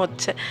প্রবলেম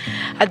হচ্ছে,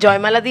 আর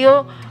জয়মালাদিও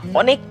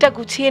অনেকটা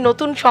গুছিয়ে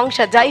নতুন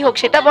সংসার, যাই হোক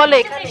সেটা বলে।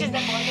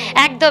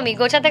 একদমই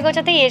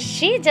গোছাতেই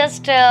এসছি,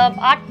 জাস্ট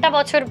 8টা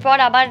বছর পর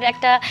আবার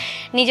একটা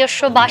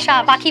নিজস্ব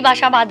পাখি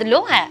বাসা বাঁধলো।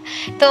 হ্যাঁ,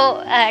 তো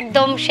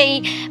একদম সেই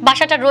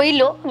বাসাটা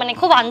রইলো, মানে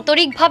খুব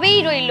আন্তরিকভাবেই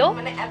রইলো,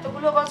 মানে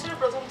এতগুলো বছরের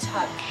প্রথম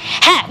ছাদ।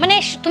 হ্যাঁ, মানে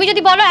তুমি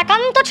যদি বলো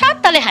একান্ত ছাদ,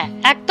 তাহলে হ্যাঁ,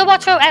 এত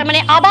বছর মানে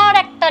আবার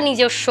একটা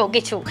নিজস্ব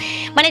কিছু,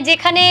 মানে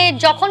যেখানে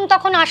যখন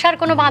তখন আসার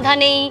কোনো বাধা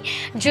নেই,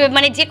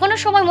 মানে যে কোনো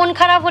সময় মন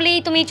খারাপ হলেই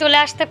তুমি চলে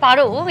আসতে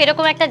পারো,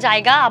 এরকম একটা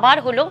জায়গা আবার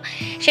হলো।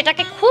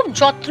 সেটাকে খুব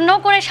যত্ন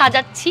করে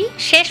সাজাচ্ছি,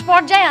 শেষ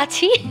পর্যায়ে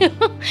আছি,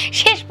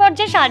 শেষ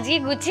পর্যায়ে সাজিয়ে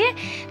গুছিয়ে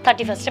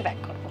 31-এ ব্যাক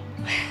করবো।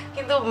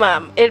 কিন্তু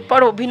এরপর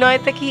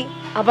অভিনয়তে কি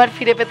আবার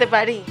ফিরে পেতে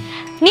পারি?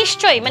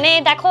 নিশ্চয়ই, মানে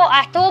দেখো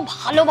এত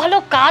ভালো ভালো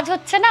কাজ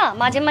হচ্ছে না,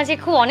 মাঝে মাঝে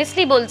খুব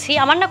অনেস্টলি বলছি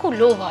আমার না খুব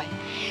লোভ হয়,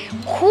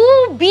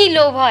 খুবই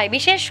লোভ হয়,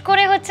 বিশেষ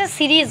করে হচ্ছে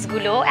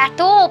সিরিজগুলো,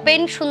 এত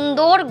ওপেন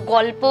সুন্দর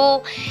গল্প,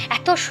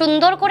 এত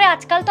সুন্দর করে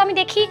আজকাল তো আমি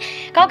দেখি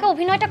কাউকে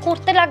অভিনয়টা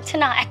করতে লাগছে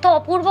না, এত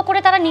অপূর্ব করে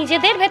তারা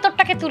নিজেদের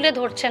ভেতরটাকে তুলে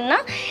ধরছেন না,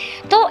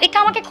 তো এটা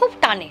আমাকে খুব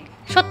টানে,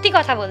 সত্যি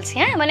কথা বলছি।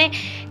 হ্যাঁ, মানে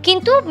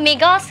কিন্তু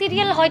মেগা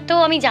সিরিয়াল হয়তো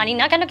আমি জানি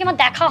না, কেন কি আমার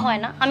দেখা হয়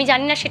না, আমি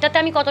জানি না সেটাতে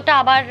আমি কতটা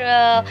আবার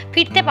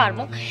ফিরতে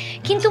পারবো,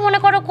 কিন্তু মনে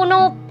করো কোনো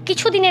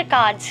কিছু দিনের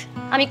কাজ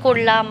আমি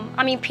করলাম,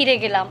 আমি ফিরে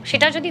গেলাম,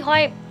 সেটা যদি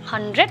হয়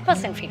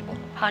 100% ফিরবো,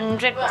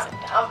 100%।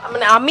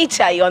 মানে আমি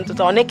চাই, অন্তত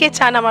অনেকে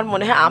চান, আমার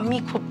মনে হয় আমি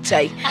খুব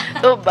চাই।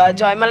 তো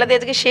জয়মালা দিয়ে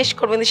আজকে শেষ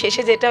করবো, কিন্তু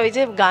শেষে যেটা ওই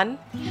যে গান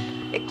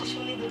একটু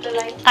শুনি, 2টা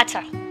লাইন। আচ্ছা,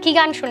 কি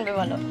গান শুনবে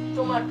বলো?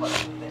 তোমার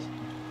পছন্দের।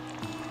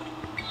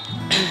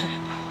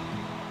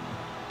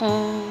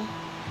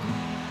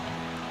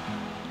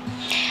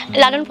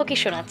 লালন ফকির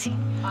শোনাচ্ছি।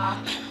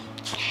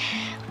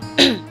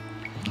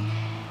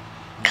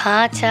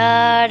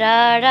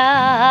 খাঁচারারা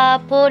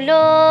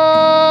পোলো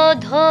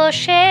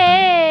ধসে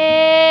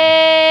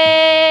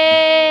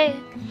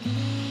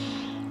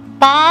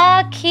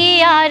পাখি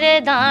আর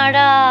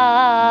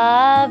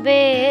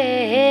দাঁড়াবে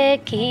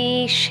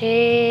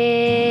কিসে,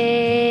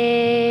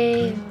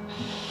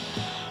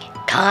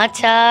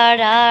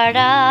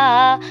 খাঁচারারা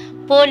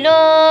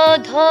পোলো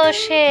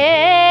ধসে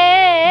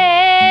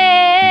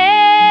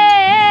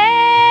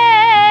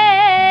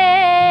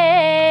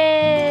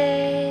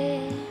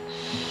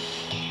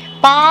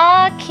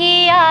পাখি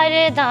আর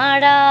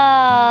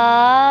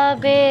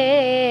দাঁড়াবে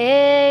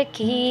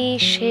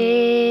কিসে,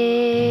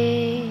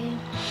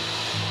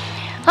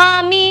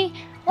 আমি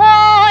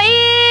ওই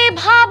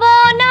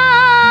ভাবনা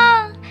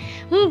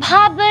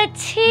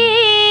ভাবছি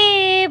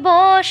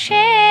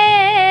বসে,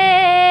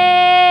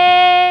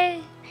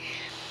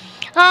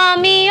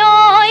 আমি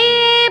ওই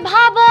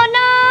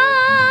ভাবনা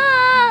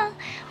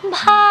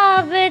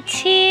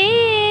ভাবছি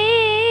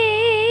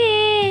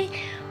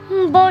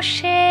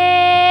বসে,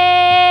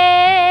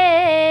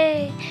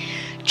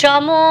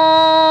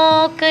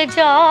 চমক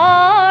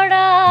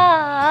জড়া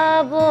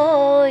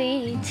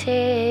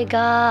বইছে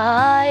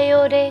গায়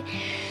রে,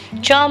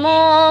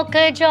 চমক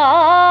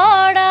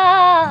জড়া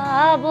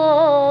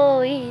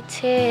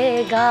বইছে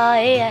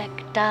গায়ে,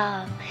 একটা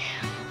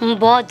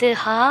বদ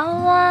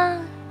হাওয়া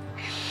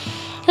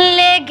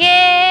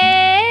লেগে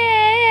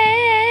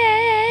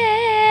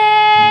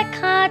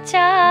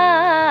খাঁচায়,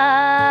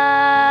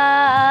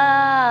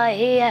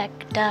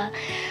 একটা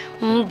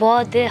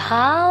বদ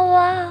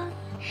হাওয়া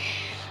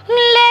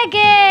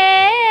লেগে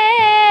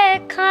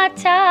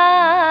খাঁচায়,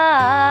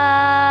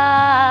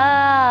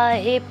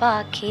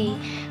 পাখি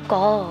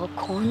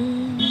কখন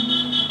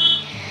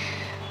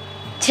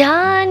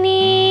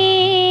জানি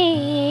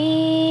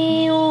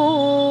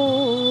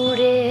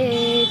উড়ে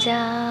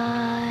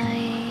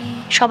যায়।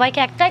 সবাইকে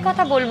একটাই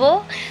কথা বলবো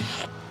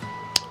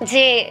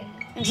যে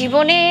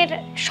জীবনের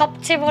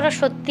সবচেয়ে বড়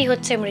সত্যি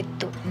হচ্ছে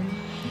মৃত্যু,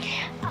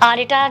 আর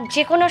এটা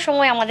যে কোনো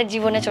সময় আমাদের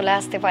জীবনে চলে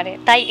আসতে পারে।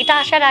 তাই এটা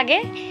আসার আগে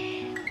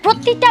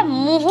প্রতিটা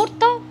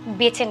মুহূর্ত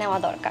বেছে নেওয়া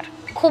দরকার,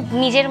 খুব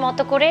নিজের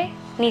মতো করে,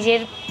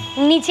 নিজের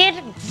নিজের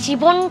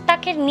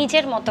জীবনটাকে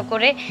নিজের মতো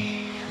করে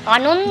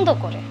আনন্দ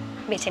করে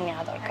বেছে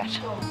নেওয়া দরকার।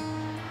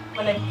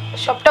 মানে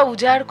সবটা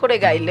উজাড় করে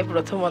গাইলে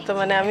প্রথমত,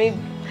 মানে আমি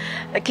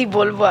কি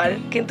বলবো আর।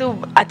 কিন্তু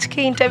আজকে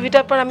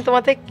ইন্টারভিউটার পর আমি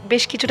তোমাদের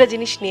বেশ কিছুটা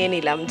জিনিস নিয়ে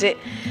নিলাম, যে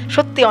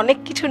সত্যি অনেক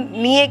কিছু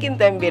নিয়ে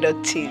কিন্তু আমি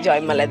বেরোচ্ছি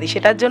জয়মালাদি।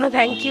 সেটার জন্য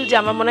থ্যাংক ইউ। যে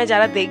আমার মনে হয়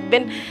যারা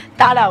দেখবেন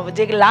তারাও,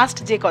 যে লাস্ট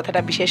যে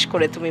কথাটা বিশেষ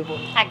করে তুমি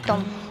বল, একদম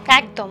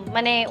একদম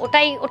মানে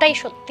ওটাই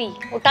সত্যি,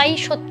 ওটাই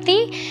সত্যি।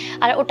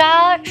 আর ওটা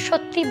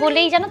সত্যি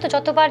বলেই জানো তো,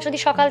 যতবার যদি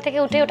সকাল থেকে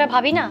উঠে ওটা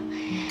ভাবি না,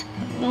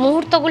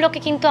 মুহূর্তগুলোকে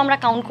কিন্তু আমরা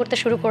কাউন্ট করতে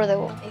শুরু করে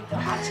দেবো।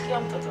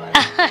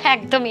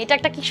 একদমই, এটা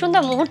একটা কি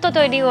সুন্দর মুহূর্ত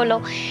তৈরি হলো,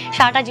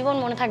 সারাটা জীবন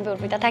মনে থাকবে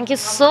Arpita. Thank you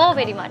so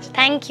very much,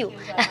 thank you.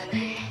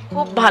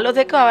 খুব ভালো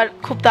থেকো, আর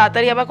খুব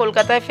তাড়াতাড়ি আবার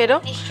কলকাতায় ফেরো,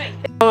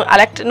 আর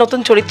একটা নতুন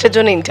চরিত্রের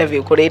জন্য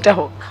ইন্টারভিউ করে এটা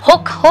হোক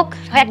হোক হোক,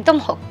 একদম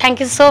হোক। Thank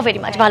you so very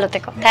much, ভালো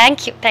থেকো। থ্যাংক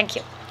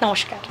ইউ,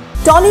 নমস্কার।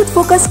 টলিউড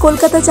ফোকাস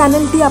কলকাতা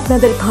চ্যানেলটি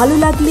আপনাদের ভালো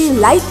লাগলে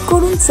লাইক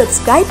করুন,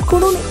 সাবস্ক্রাইব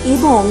করুন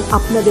এবং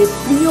আপনাদের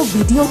প্রিয়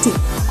ভিডিওটি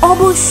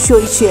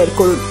অবশ্যই শেয়ার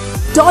করুন।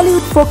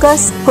 Tollywood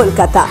focus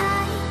Kolkata.